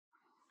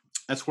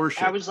 That's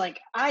horseshit. I was like,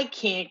 I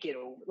can't get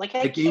over.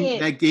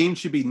 That game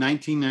should be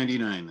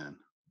 $19.99 then.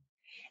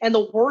 And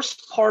the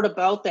worst part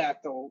about that,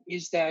 though,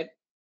 is that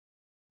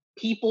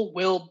people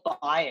will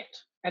buy it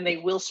and they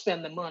will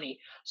spend the money.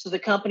 So the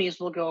companies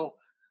will go,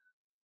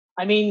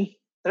 I mean,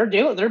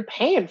 they're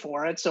paying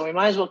for it, so we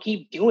might as well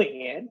keep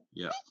doing it.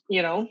 Yeah.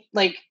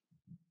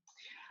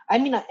 I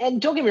mean, and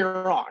don't get me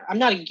wrong, I'm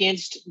not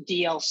against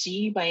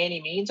DLC by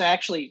any means. I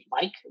actually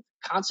like the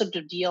concept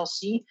of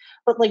DLC,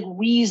 but like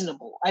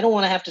reasonable. I don't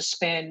want to have to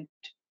spend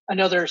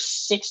another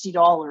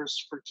 $60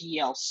 for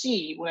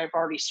DLC when I've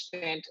already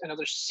spent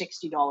another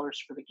 $60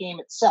 for the game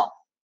itself.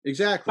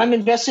 Exactly. I'm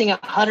investing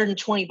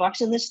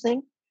 $120 in this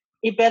thing.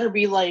 It better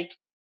be like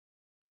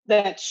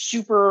that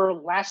super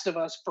Last of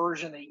Us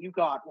version that you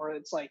got, where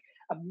it's like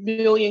 1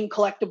 million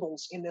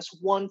collectibles in this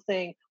one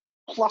thing,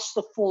 plus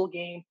the full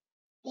game,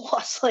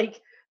 plus like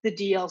the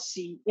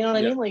DLC. You know what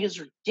I mean? Like, it's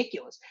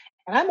ridiculous.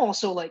 And I'm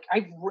also like,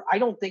 I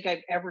don't think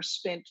I've ever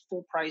spent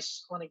full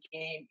price on a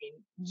game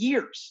in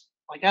years.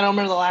 Like, I don't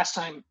remember the last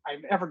time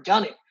I've ever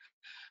done it.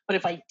 But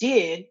if I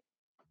did,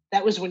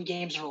 that was when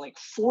games were like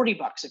 $40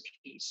 a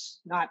piece,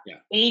 not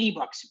 $80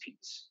 a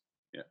piece.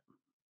 Yeah.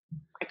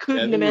 I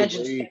couldn't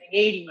imagine spending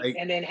 80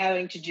 and then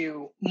having to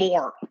do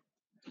more.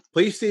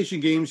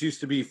 PlayStation games used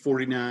to be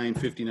 $49,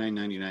 $59,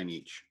 $99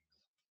 each.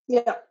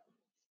 Yeah.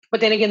 But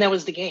then again, that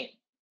was the game.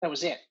 That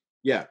was it.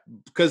 Yeah,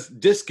 because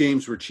disc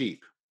games were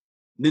cheap.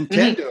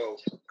 Nintendo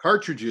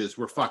cartridges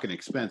were fucking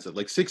expensive.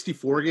 Like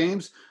 64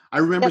 games. I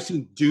remember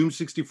seeing Doom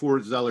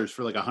 64 sellers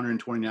for like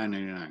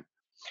 $129.99.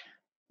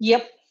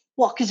 Yep.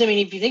 Well, because I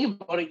mean, if you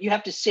think about it, you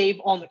have to save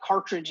on the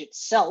cartridge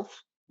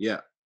itself.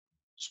 Yeah.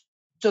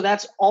 So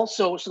that's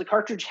also, so the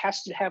cartridge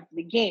has to have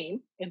the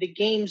game, and the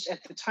games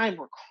at the time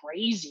were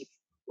crazy,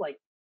 like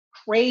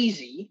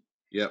crazy.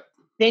 Yep.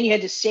 Then you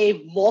had to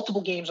save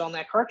multiple games on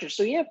that cartridge.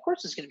 So yeah, of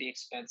course it's going to be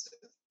expensive.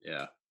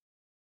 Yeah.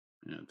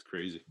 Yeah, it's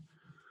crazy.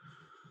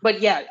 But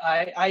yeah,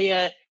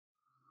 I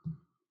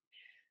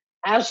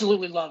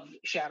absolutely love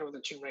Shadow of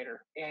the Tomb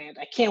Raider, and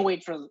I can't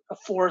wait for a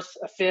fourth,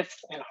 a fifth,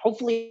 and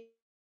hopefully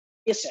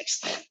a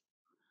sixth.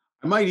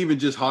 I might even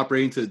just hop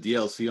right into the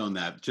DLC on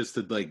that, just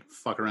to like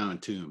fuck around in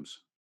Tombs.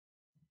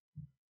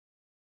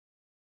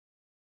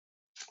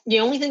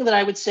 The only thing that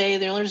I would say,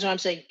 the only reason I'm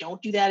saying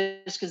don't do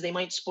that is because they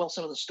might spoil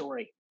some of the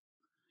story.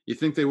 You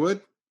think they would?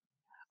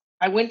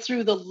 I went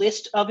through the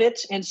list of it,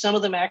 and some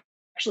of them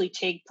actually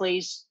take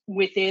place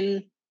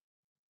within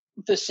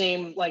the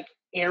same like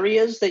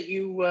areas that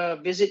you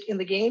visit in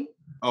the game.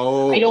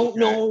 Oh, I don't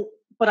know,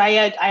 but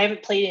I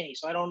haven't played any,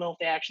 so I don't know if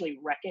they actually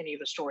wreck any of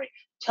the story.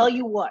 Tell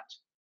you what,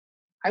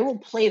 I will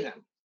play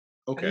them,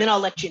 and then I'll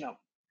let you know.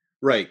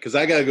 Right, because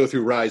I got to go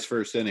through Rise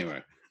first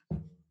anyway.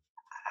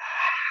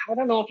 I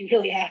don't know if you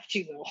really have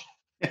to though.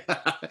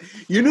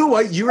 You know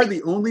what? You are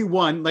the only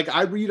one. Like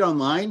I read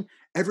online,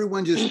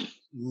 everyone just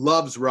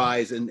loves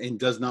Rise and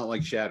does not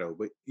like Shadow,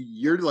 but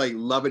you're like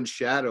loving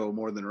Shadow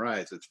more than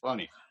Rise. It's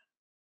funny.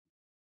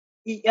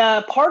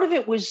 Part of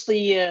it was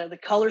the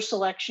color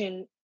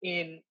selection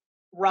in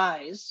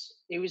Rise.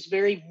 It was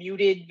very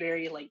muted,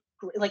 very like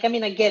I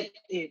mean, I get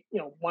it. You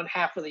know, one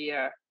half of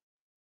the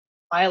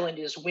island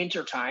is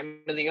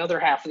wintertime, and the other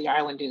half of the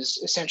island is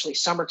essentially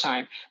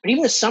summertime. But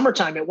even the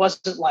summertime, it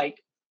wasn't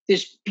like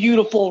this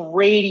beautiful,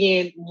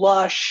 radiant,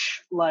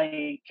 lush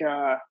like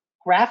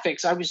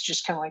graphics. I was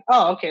just kind of like,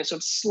 oh, okay, so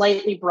it's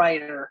slightly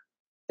brighter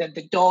than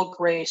the dull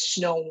gray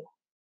snow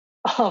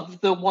of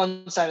the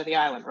one side of the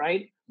island,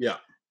 right? Yeah.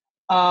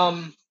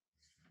 The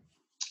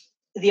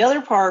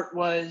other part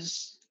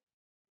was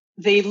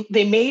they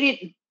made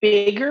it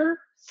bigger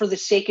for the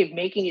sake of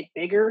making it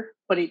bigger,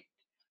 but it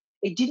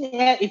didn't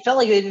have, it felt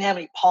like they didn't have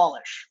any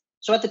polish.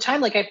 So at the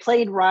time, like I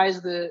played Rise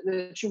of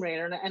the Tomb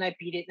Raider and I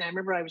beat it, and I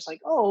remember I was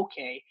like, oh,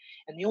 okay.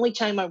 And the only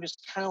time I was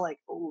kind of like,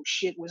 oh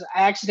shit, was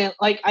I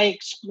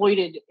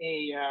exploited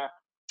a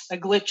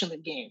glitch in the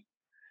game.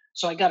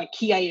 So I got a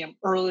key item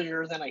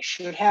earlier than I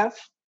should have.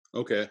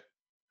 Okay.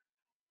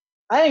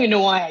 I don't even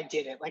know why I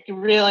did it. Like,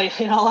 really,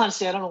 in all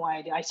honesty, I don't know why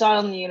I did. I saw it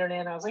on the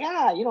internet, and I was like,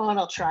 you know what,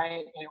 I'll try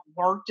it. And it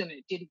worked, and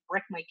it didn't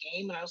wreck my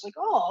game. And I was like,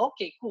 oh,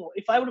 okay, cool.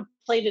 If I would have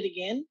played it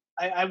again,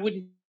 I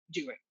wouldn't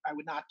do it. I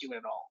would not do it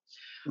at all.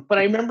 But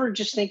I remember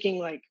just thinking,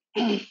 like,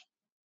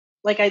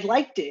 like I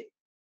liked it,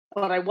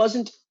 but I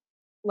wasn't,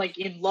 like,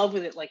 in love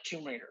with it like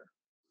Tomb Raider.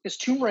 Because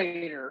Tomb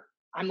Raider,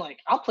 I'm like,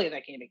 I'll play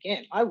that game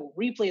again. I will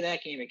replay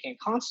that game again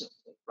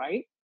constantly,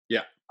 right?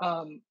 Yeah.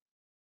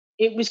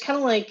 It was kind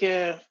of like...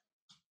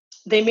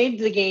 they made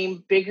the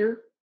game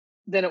bigger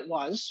than it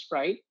was,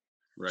 right?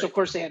 So of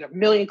course they had a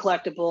million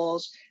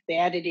collectibles. They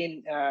added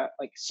in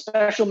like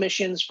special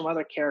missions from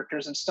other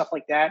characters and stuff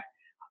like that.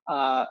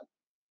 But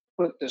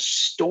the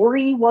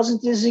story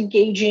wasn't as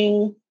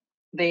engaging.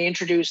 They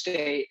introduced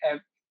a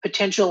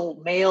potential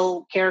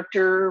male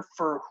character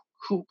for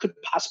who could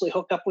possibly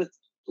hook up with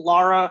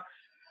Lara,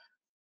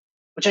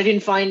 which I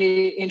didn't find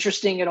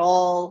interesting at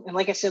all. And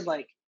like I said,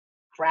 like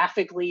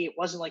graphically, it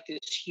wasn't like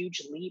this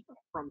huge leap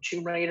from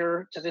Tomb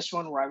Raider to this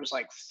one where I was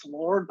like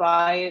floored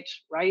by it,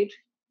 right?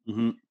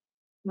 Mm-hmm.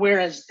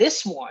 Whereas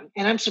this one,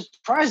 and I'm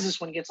surprised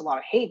this one gets a lot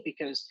of hate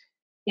because,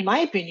 in my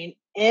opinion,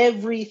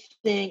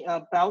 everything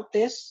about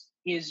this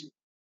is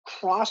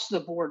across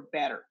the board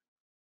better.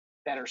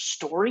 Better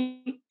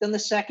story than the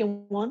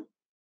second one,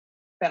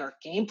 better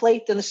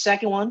gameplay than the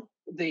second one.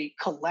 The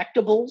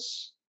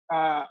collectibles,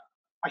 I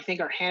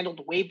think, are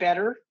handled way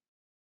better.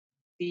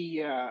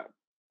 The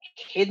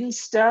hidden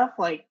stuff,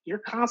 like you're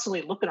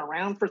constantly looking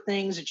around for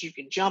things that you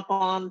can jump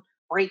on,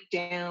 break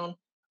down,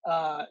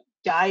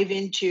 dive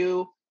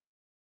into,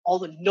 all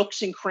the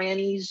nooks and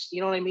crannies, you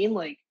know what I mean?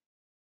 Like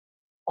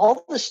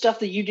all the stuff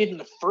that you did in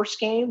the first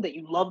game that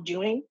you loved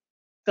doing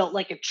felt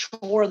like a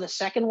chore in the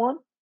second one,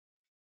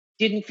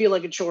 didn't feel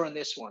like a chore in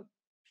this one.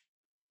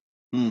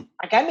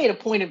 Like I made a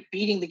point of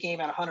beating the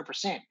game at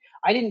 100%.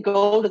 I didn't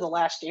go to the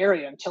last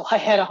area until I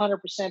had 100%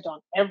 on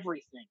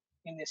everything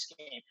in this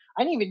game.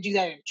 I didn't even do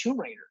that in Tomb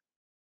Raider.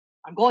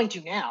 I'm going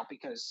to now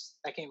because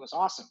that game was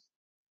awesome.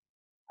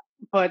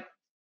 But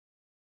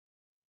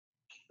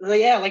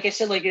yeah, like I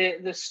said, like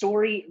the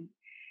story,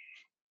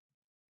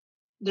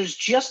 there's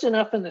just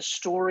enough in the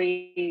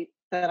story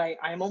that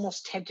I'm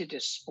almost tempted to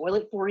spoil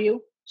it for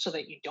you so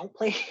that you don't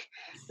play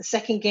the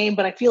second game.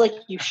 But I feel like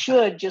you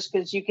should, just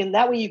because you can.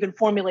 That way, you can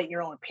formulate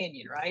your own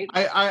opinion, right?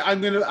 I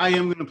am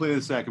gonna play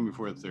the second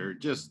before the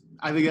third.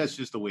 I think that's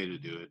just the way to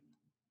do it.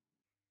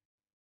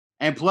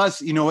 And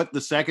plus, you know what?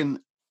 The second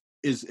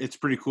it's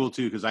pretty cool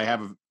too because I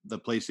have the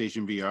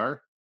PlayStation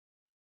VR,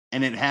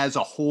 and it has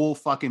a whole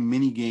fucking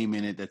mini game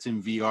in it that's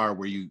in VR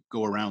where you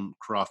go around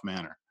Croft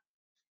Manor.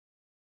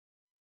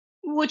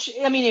 Which,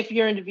 I mean, if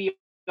you're into VR,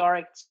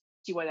 I can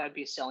see why that would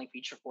be a selling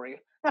feature for you.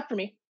 Not for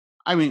me.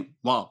 I mean,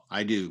 well,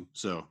 I do,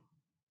 so.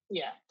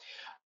 Yeah.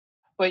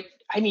 But,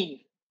 I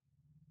mean,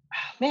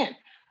 man,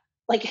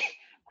 like,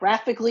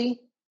 graphically,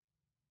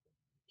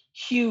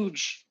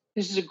 huge.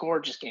 This is a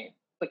gorgeous game.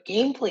 But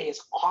gameplay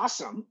is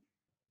awesome.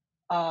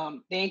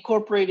 They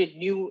incorporated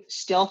new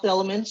stealth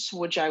elements,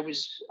 which I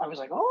was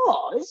like,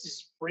 oh, this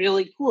is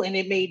really cool. And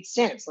it made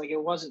sense. Like,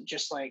 it wasn't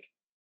just like,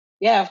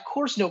 yeah, of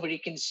course nobody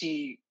can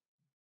see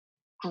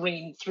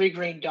three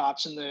green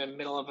dots in the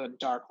middle of a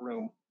dark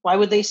room. Why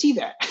would they see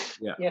that?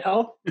 Yeah. You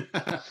know?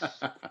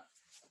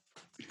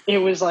 It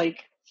was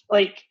like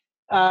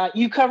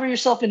you cover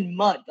yourself in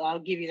mud. I'll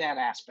give you that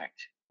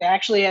aspect. They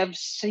actually have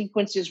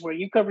sequences where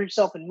you cover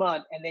yourself in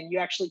mud and then you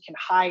actually can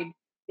hide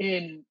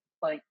in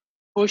like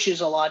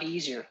bushes a lot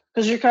easier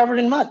because you're covered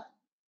in mud.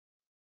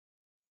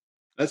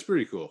 That's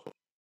pretty cool.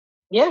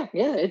 Yeah,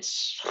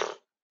 it's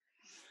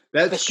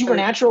the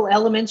supernatural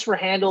elements were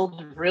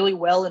handled really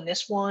well in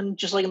this one,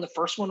 just like in the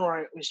first one where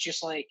it was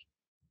just like,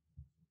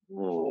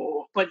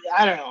 whoa. But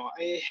I don't know.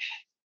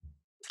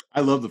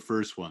 I love the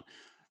first one.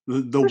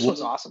 The first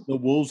one's awesome. The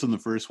wolves in the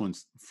first one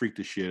freaked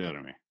the shit out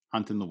of me.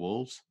 Hunting the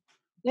wolves.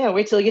 Yeah,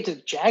 wait till you get to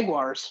the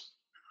jaguars.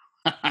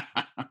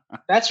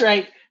 That's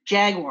right,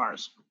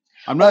 jaguars.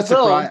 I'm not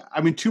surprised.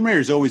 I mean, Tomb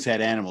Raider's always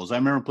had animals. I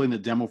remember playing the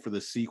demo for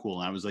the sequel,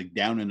 and I was like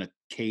down in a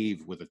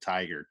cave with a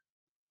tiger,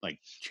 like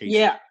chasing.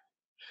 Yeah.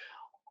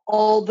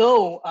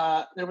 Although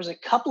there was a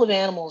couple of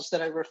animals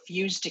that I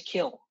refused to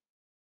kill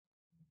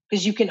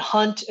because you can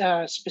hunt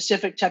a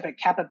specific type of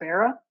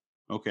capybara.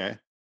 Okay.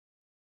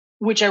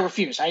 Which I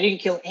refused. I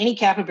didn't kill any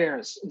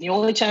capybaras. The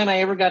only time I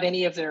ever got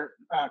any of their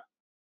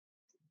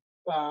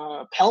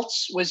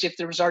pelts was if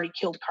there was already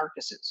killed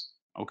carcasses.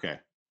 Okay.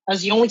 That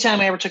was the only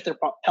time I ever took their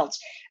pelts.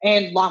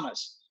 And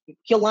llamas. You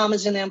kill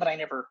llamas in them, but I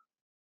never.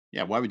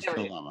 Yeah, why would you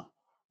kill a llama?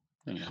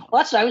 Well,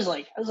 that's what I was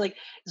like.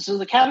 So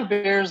the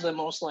capybara is the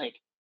most like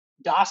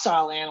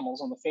docile animals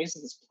on the face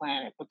of this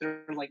planet, but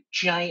they're like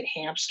giant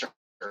hamsters.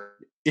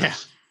 Yeah.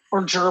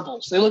 Or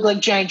gerbils. They look like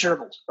giant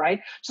gerbils, right?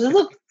 So they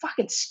look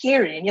fucking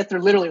scary, and yet they're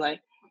literally like,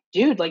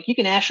 dude, like you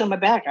can ash on my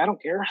back. I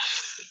don't care.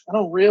 I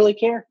don't really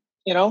care,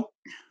 you know?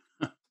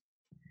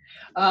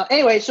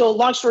 Anyway, so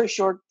long story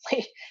short,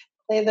 play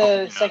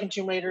the second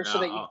Tomb Raider so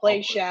that you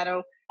play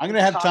Shadow. I'm going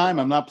to have time.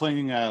 I'm not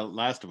playing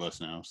Last of Us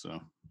now, so.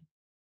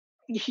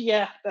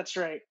 Yeah, that's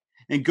right.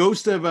 And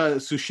Ghost of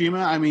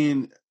Tsushima, I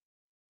mean,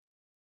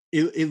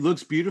 it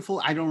looks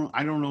beautiful. I don't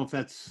know if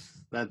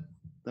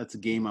that's a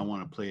game I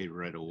want to play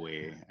right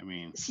away. I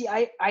mean, see,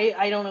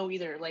 I don't know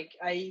either. Like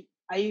I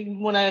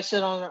when I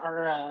said on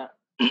our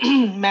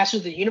Master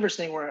of the Universe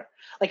thing, where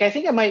like I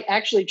think I might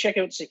actually check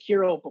out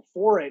Sekiro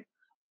before it,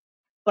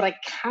 but I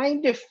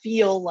kind of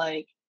feel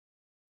like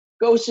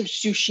Ghost of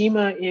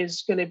Tsushima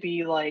is going to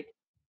be like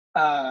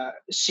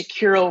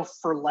Sekiro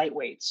for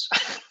lightweights.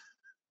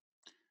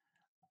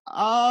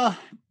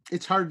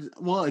 It's hard.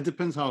 Well, it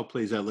depends how it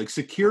plays out. Like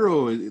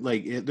Sekiro,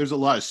 like there's a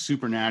lot of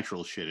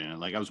supernatural shit in it.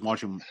 Like I was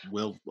watching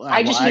Will.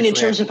 I just mean in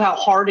terms of how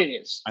hard it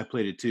is. I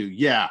played it too.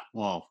 Yeah.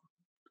 Well,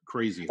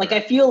 crazy. Like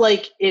hard. I feel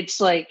like it's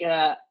like,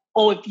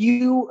 if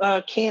you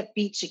can't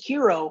beat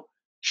Sekiro,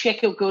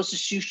 check out Ghost of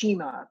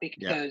Tsushima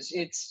because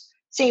it's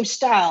same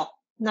style,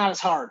 not as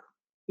hard.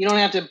 You don't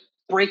have to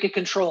break a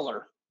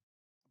controller.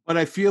 But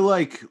I feel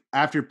like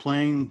after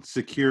playing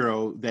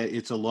Sekiro, that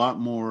it's a lot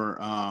more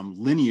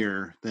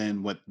linear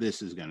than what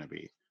this is going to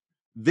be.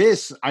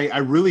 This, I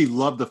really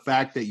love the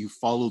fact that you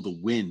follow the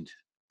wind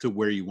to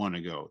where you want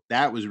to go.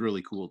 That was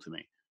really cool to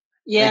me.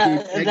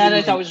 Yeah, that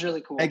I thought was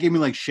really cool. That gave me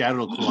like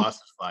Shadow of the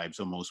Colossus vibes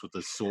almost with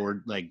the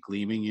sword like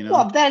gleaming, you know?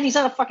 Well, then he's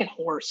on a fucking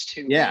horse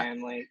too,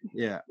 man. Like,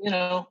 yeah. You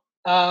know,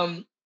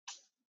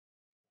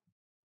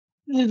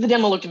 the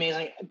demo looked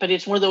amazing, but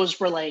it's one of those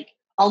where like,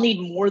 I'll need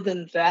more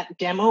than that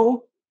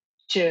demo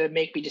to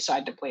make me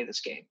decide to play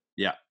this game.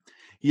 Yeah.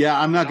 Yeah,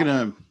 I'm not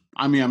gonna.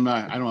 I mean,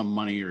 I don't have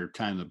money or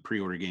time to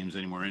pre-order games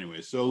anymore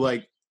anyway. So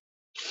like,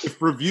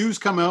 if reviews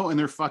come out and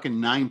they're fucking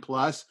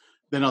 9+,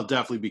 then I'll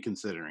definitely be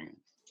considering it.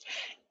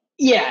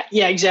 Yeah,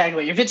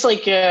 exactly. If it's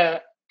like,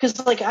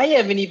 because like I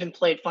haven't even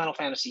played Final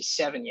Fantasy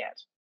VII yet.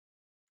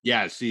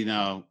 Yeah, see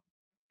now,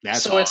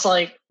 that's so awesome. It's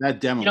like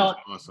that demo was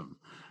awesome.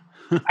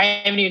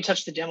 I haven't even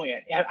touched the demo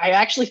yet. I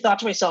actually thought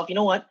to myself, you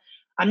know what?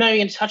 I'm not even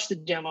going to touch the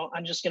demo.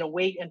 I'm just going to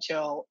wait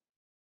until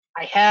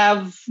I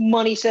have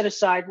money set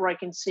aside where I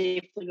can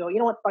safely go, you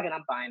know what? Fuck it,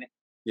 I'm buying it.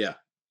 Yeah.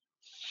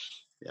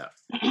 Yeah,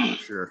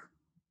 sure.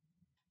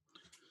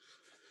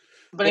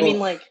 But I mean,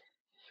 like,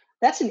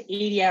 that's an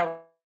 80-hour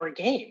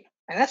game,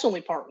 and that's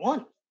only part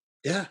one.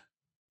 Yeah.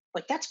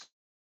 Like, that's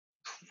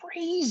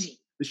crazy.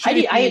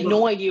 I had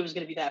no idea it was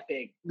going to be that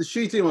big. The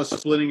shitty thing about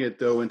splitting it,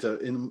 though,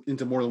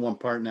 into more than one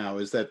part now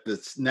is that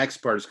this next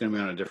part is going to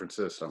be on a different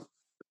system.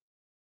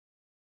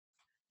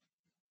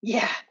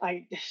 Yeah,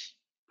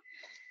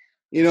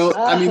 You know,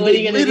 I mean, what are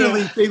you gonna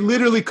do? they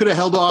literally could have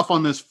held off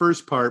on this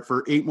first part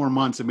for 8 more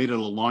months and made it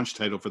a launch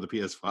title for the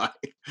PS5,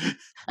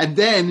 and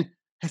then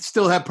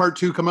still have part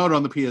 2 come out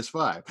on the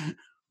PS5.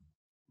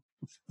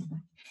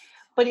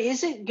 But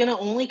is it gonna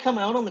only come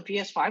out on the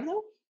PS5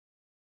 though?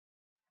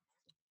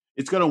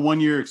 It's got a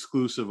 1-year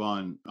exclusive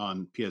on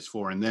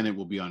PS4, and then it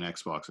will be on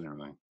Xbox and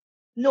everything.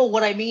 No,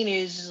 what I mean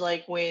is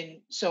like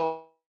when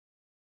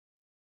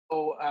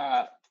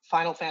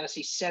Final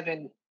Fantasy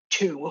 7-2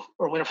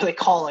 or whatever they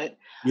call it,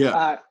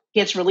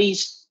 gets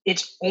released.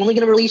 It's only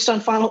going to release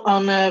on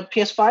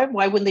PS5.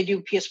 Why wouldn't they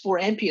do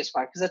PS4 and PS5?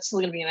 Because that's still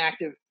going to be an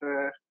active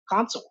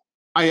console.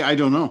 I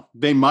don't know.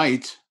 They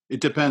might.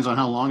 It depends on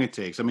how long it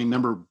takes. I mean,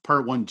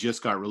 part 1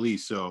 just got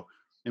released, so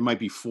it might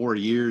be 4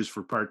 years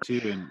for part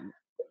 2. And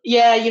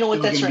yeah, you know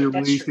what? That's right. That's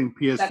releasing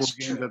true. PS4 that's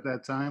games true. at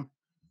that time.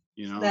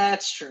 You know,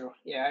 that's true.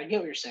 Yeah, I get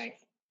what you're saying.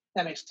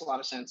 That makes a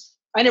lot of sense.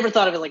 I never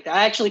thought of it like that.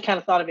 I actually kind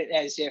of thought of it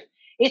as if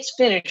it's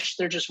finished.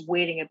 They're just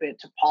waiting a bit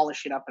to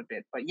polish it up a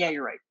bit. But yeah,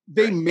 you're right.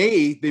 They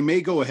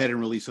may go ahead and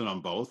release it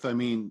on both. I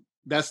mean,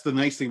 that's the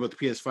nice thing about the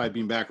PS5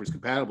 being backwards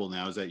compatible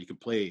now is that you can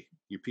play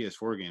your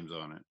PS4 games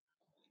on it.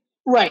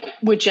 Right,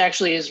 which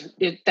actually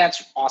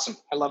that's awesome.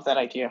 I love that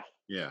idea.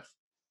 Yeah.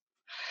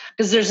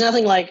 Because there's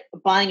nothing like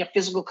buying a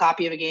physical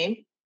copy of a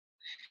game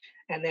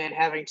and then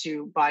having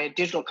to buy a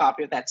digital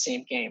copy of that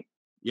same game.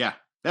 Yeah,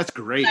 that's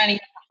great. Planning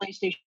for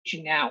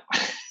PlayStation Now.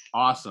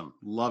 Awesome.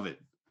 Love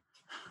it.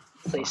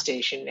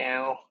 PlayStation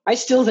Now. I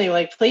still think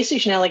like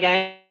PlayStation Now, like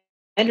I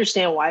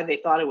understand why they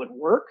thought it would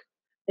work.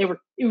 It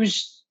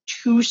was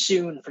too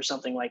soon for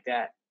something like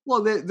that.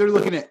 Well, they're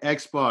looking at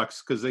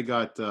Xbox because they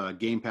got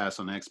Game Pass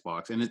on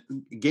Xbox, and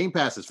Game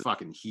Pass is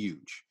fucking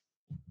huge.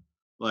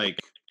 Like,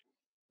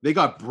 they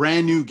got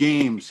brand new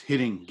games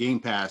hitting Game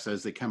Pass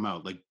as they come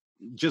out. Like,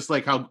 just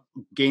like how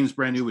games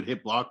brand new would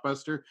hit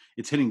Blockbuster,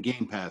 it's hitting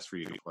Game Pass for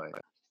you to play.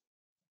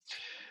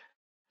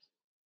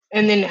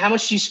 And then how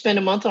much do you spend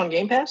a month on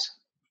Game Pass?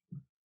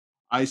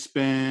 I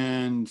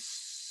spend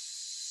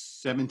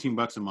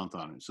 $17 a month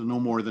on it. So no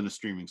more than a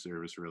streaming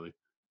service, really.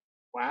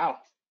 Wow.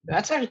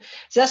 That's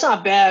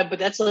not bad, but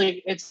that's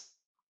like, it's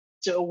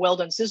a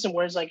well-done system.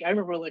 Whereas like, I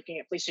remember looking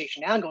at PlayStation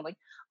Now and going like,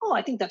 oh,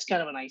 I think that's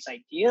kind of a nice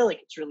idea. Like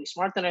it's really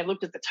smart. Then I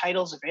looked at the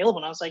titles available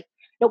and I was like,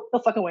 nope, no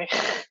fucking way.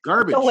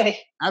 Garbage. No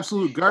way.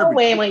 Absolute garbage. No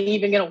way am I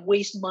even going to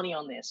waste money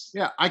on this.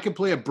 Yeah. I could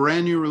play a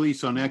brand new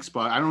release on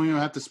Xbox. I don't even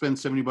have to spend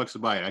 $70 to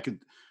buy it. I could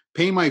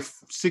pay my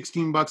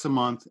 $16 a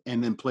month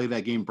and then play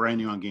that game brand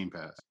new on Game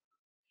Pass.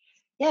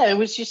 Yeah. It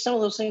was just some of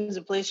those things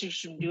that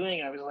PlayStation was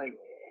doing. I was like,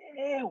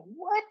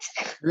 what?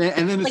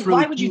 And then it's like,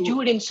 really why would you do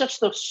it in such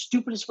the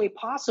stupidest way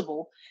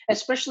possible?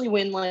 Especially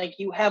when like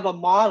you have a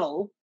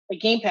model, a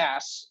Game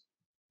Pass,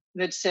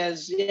 that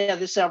says, yeah,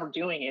 this is how we're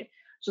doing it.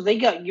 So they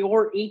got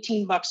your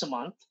 $18 a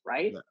month,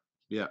 right?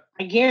 Yeah.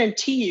 I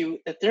guarantee you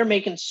that they're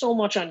making so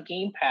much on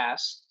Game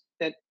Pass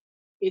that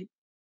it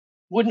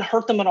wouldn't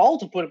hurt them at all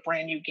to put a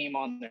brand new game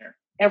on there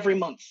every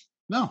month.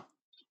 No,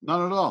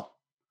 not at all.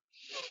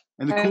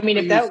 And the I mean,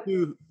 if that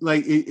too,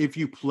 like if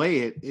you play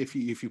it, if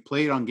you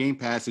play it on Game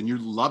Pass and you're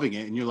loving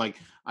it and you're like,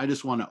 I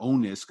just want to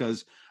own this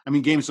because I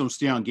mean, games don't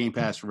stay on Game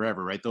Pass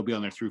forever, right? They'll be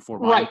on there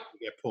 3-4 months, right?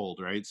 Get pulled,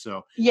 right?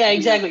 So yeah,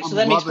 exactly. So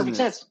that makes perfect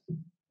sense.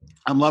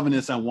 I'm loving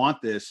this. I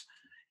want this.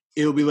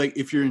 It'll be like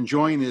if you're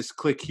enjoying this,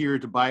 click here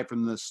to buy it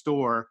from the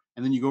store,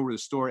 and then you go over to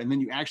the store, and then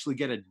you actually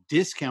get a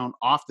discount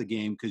off the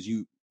game because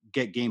you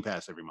get Game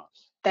Pass every month.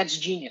 That's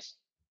genius.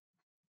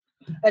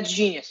 That's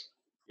genius.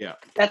 Yeah,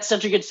 that's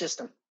such a good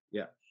system.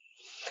 Yeah.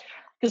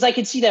 Because I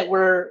can see that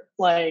where,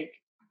 like,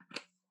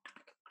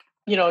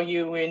 you know,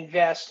 you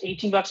invest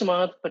 $18 a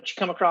month, but you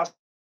come across a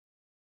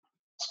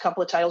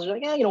couple of titles, you're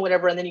like, yeah, you know,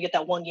 whatever. And then you get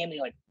that one game and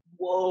you're like,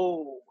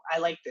 whoa, I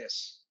like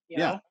this. You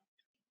know?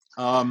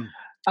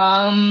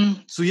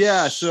 So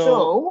yeah,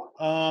 so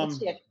let's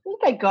see, I think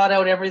I got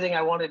out everything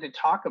I wanted to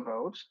talk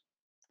about.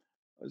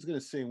 I was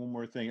gonna say one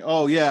more thing.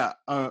 Oh yeah.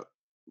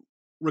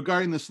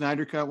 Regarding the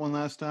Snyder Cut one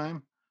last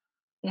time.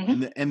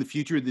 Mm-hmm. And the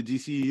future of the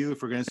DCU,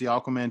 if we're going to see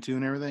Aquaman 2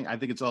 and everything, I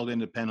think it's all going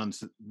to depend on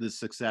the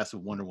success of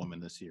Wonder Woman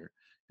this year.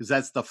 Because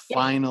that's the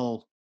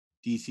final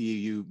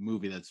DCU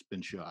movie that's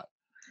been shot.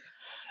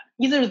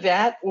 Either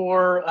that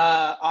or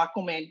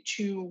Aquaman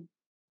 2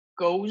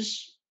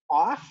 goes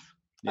off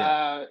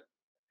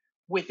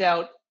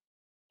without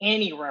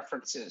any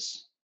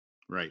references.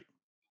 Right.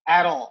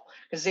 At all.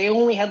 Because they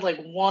only had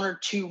like one or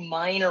two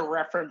minor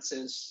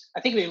references.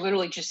 I think they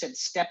literally just said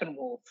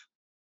Steppenwolf.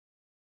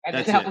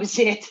 And that was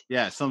it.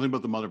 Yeah, something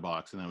about the mother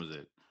box, and that was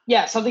it.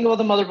 Yeah, something about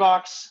the mother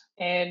box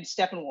and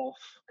Steppenwolf.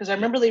 Because I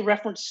remember they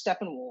referenced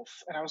Steppenwolf,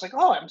 and I was like,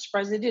 oh, I'm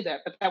surprised they did that.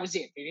 But that was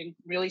it. They didn't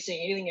really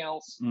say anything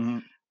else. Mm-hmm.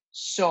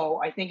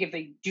 So I think if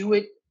they do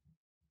it,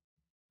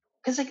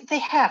 because they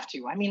have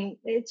to. I mean,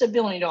 it's $1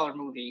 billion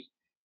movie.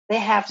 They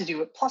have to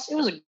do it. Plus, it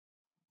was a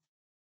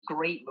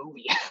great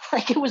movie.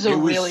 Like, it was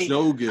really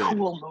so good.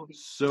 Cool movie.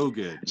 So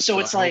good. So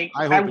it's like,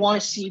 I want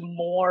to see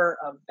more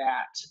of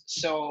that.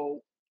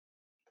 So...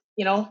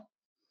 you know,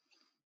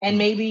 and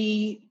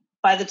maybe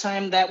by the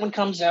time that one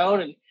comes out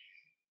and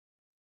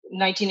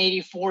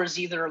 1984 is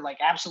either like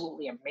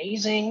absolutely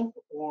amazing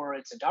or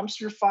it's a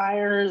dumpster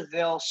fire,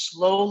 they'll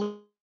slowly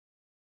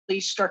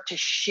start to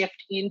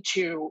shift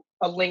into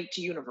a linked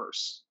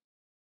universe.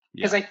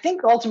 Because I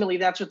think ultimately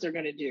that's what they're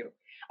going to do.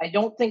 I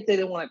don't think that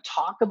they want to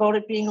talk about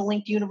it being a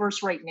linked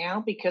universe right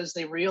now because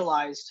they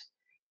realized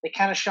they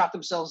kind of shot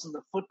themselves in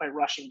the foot by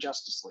rushing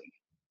Justice League.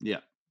 Yeah.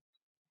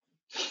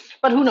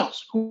 But who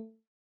knows? Who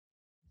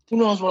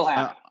knows what'll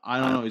happen? I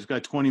don't know. He's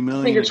got 20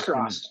 million. Fingers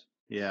crossed.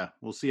 Yeah,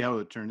 we'll see how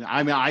it turns out.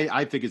 I mean,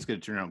 I think it's going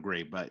to turn out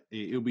great, but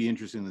it'll be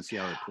interesting to see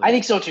how it plays. I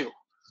think so too.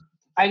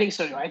 I think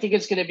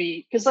it's going to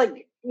be because,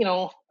 like, you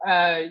know,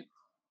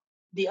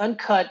 the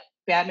uncut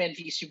Batman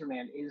v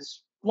Superman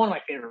is one of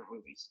my favorite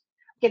movies.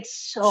 It's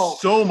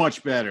so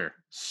much better.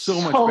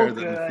 So much better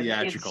than the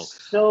theatrical.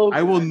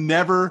 I will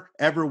never,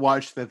 ever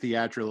watch the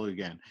theatrical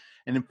again.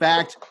 And in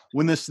fact,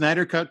 when the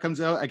Snyder Cut comes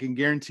out, I can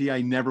guarantee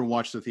I never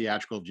watch the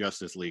theatrical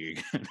Justice League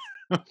again.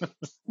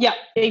 Yeah,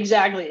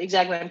 exactly.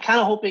 I'm kind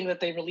of hoping that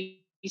they release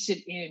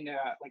it in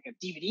like a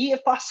DVD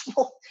if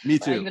possible. Me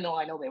too. Even though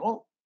I know they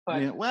won't.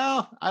 But yeah,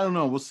 well, I don't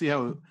know. We'll see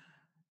how.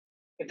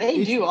 If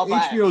they do, I'll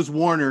buy HBO's it.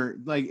 Warner,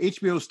 like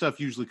HBO stuff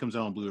usually comes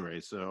out on Blu-ray,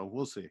 so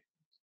we'll see.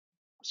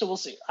 So we'll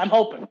see. I'm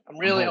hoping. I'm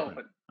really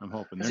hoping. I'm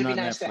hoping. It'd be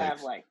nice Netflix. To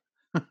have like.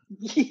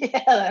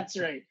 Yeah, that's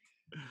right.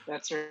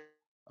 That's right.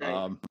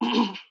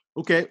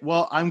 Okay,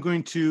 well, I'm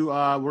going to.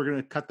 We're going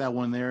to cut that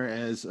one there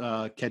as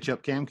Catch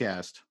Up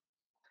Camcast.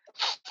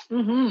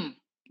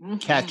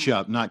 Catch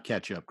up, not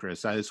catch up,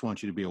 Chris. I just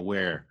want you to be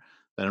aware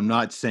that I'm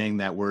not saying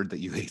that word that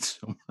you hate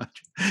so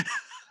much.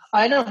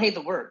 I don't hate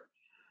the word.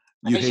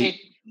 You hate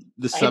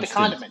the substance. I hate the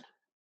condiment.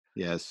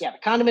 Yes. Yeah, the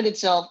condiment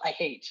itself, I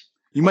hate.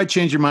 You might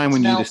change your mind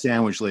when you eat a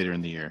sandwich later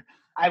in the year.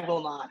 I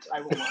will not.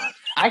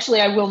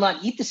 Actually, I will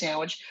not eat the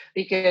sandwich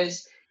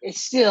because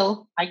it's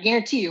still, I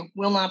guarantee you,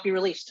 will not be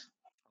released.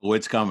 Oh,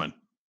 it's coming.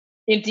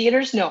 In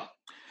theaters? No.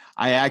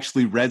 I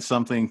actually read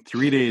something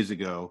 3 days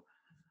ago.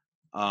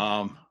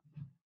 I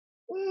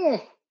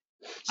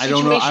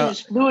don't know. Situation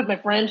is fluid, my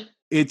friend.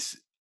 It's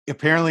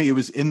apparently it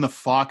was in the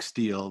Fox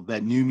deal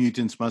that New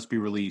Mutants must be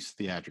released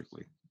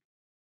theatrically.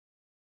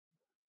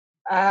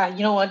 You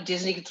know what?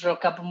 Disney could throw a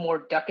couple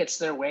more ducats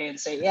their way and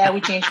say, "Yeah, we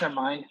changed our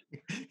mind."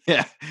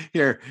 Yeah,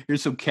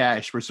 here's some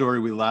cash. We're sorry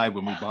we lied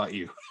when we bought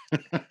you.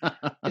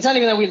 It's not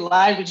even that we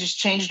lied; we just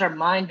changed our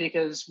mind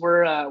because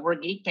we're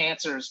geek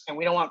pantsers and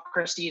we don't want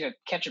Chris to eat a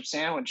ketchup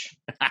sandwich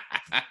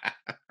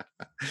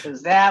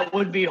because that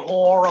would be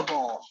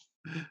horrible.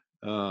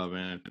 Oh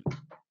man!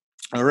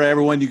 All right,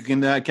 everyone, you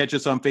can catch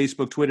us on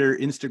Facebook, Twitter,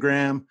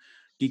 Instagram.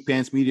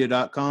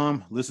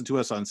 geekpantsmedia.com. Listen to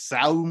us on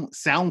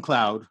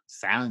SoundCloud.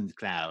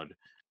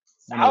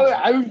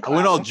 I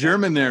went all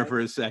German there for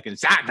a second.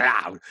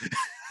 SoundCloud.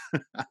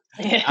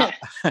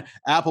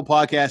 Apple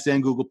Podcasts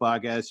and Google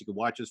Podcasts. You can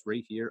watch us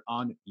right here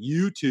on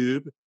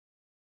YouTube.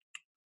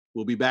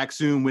 We'll be back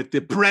soon with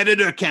the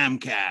Predator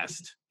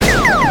Camcast.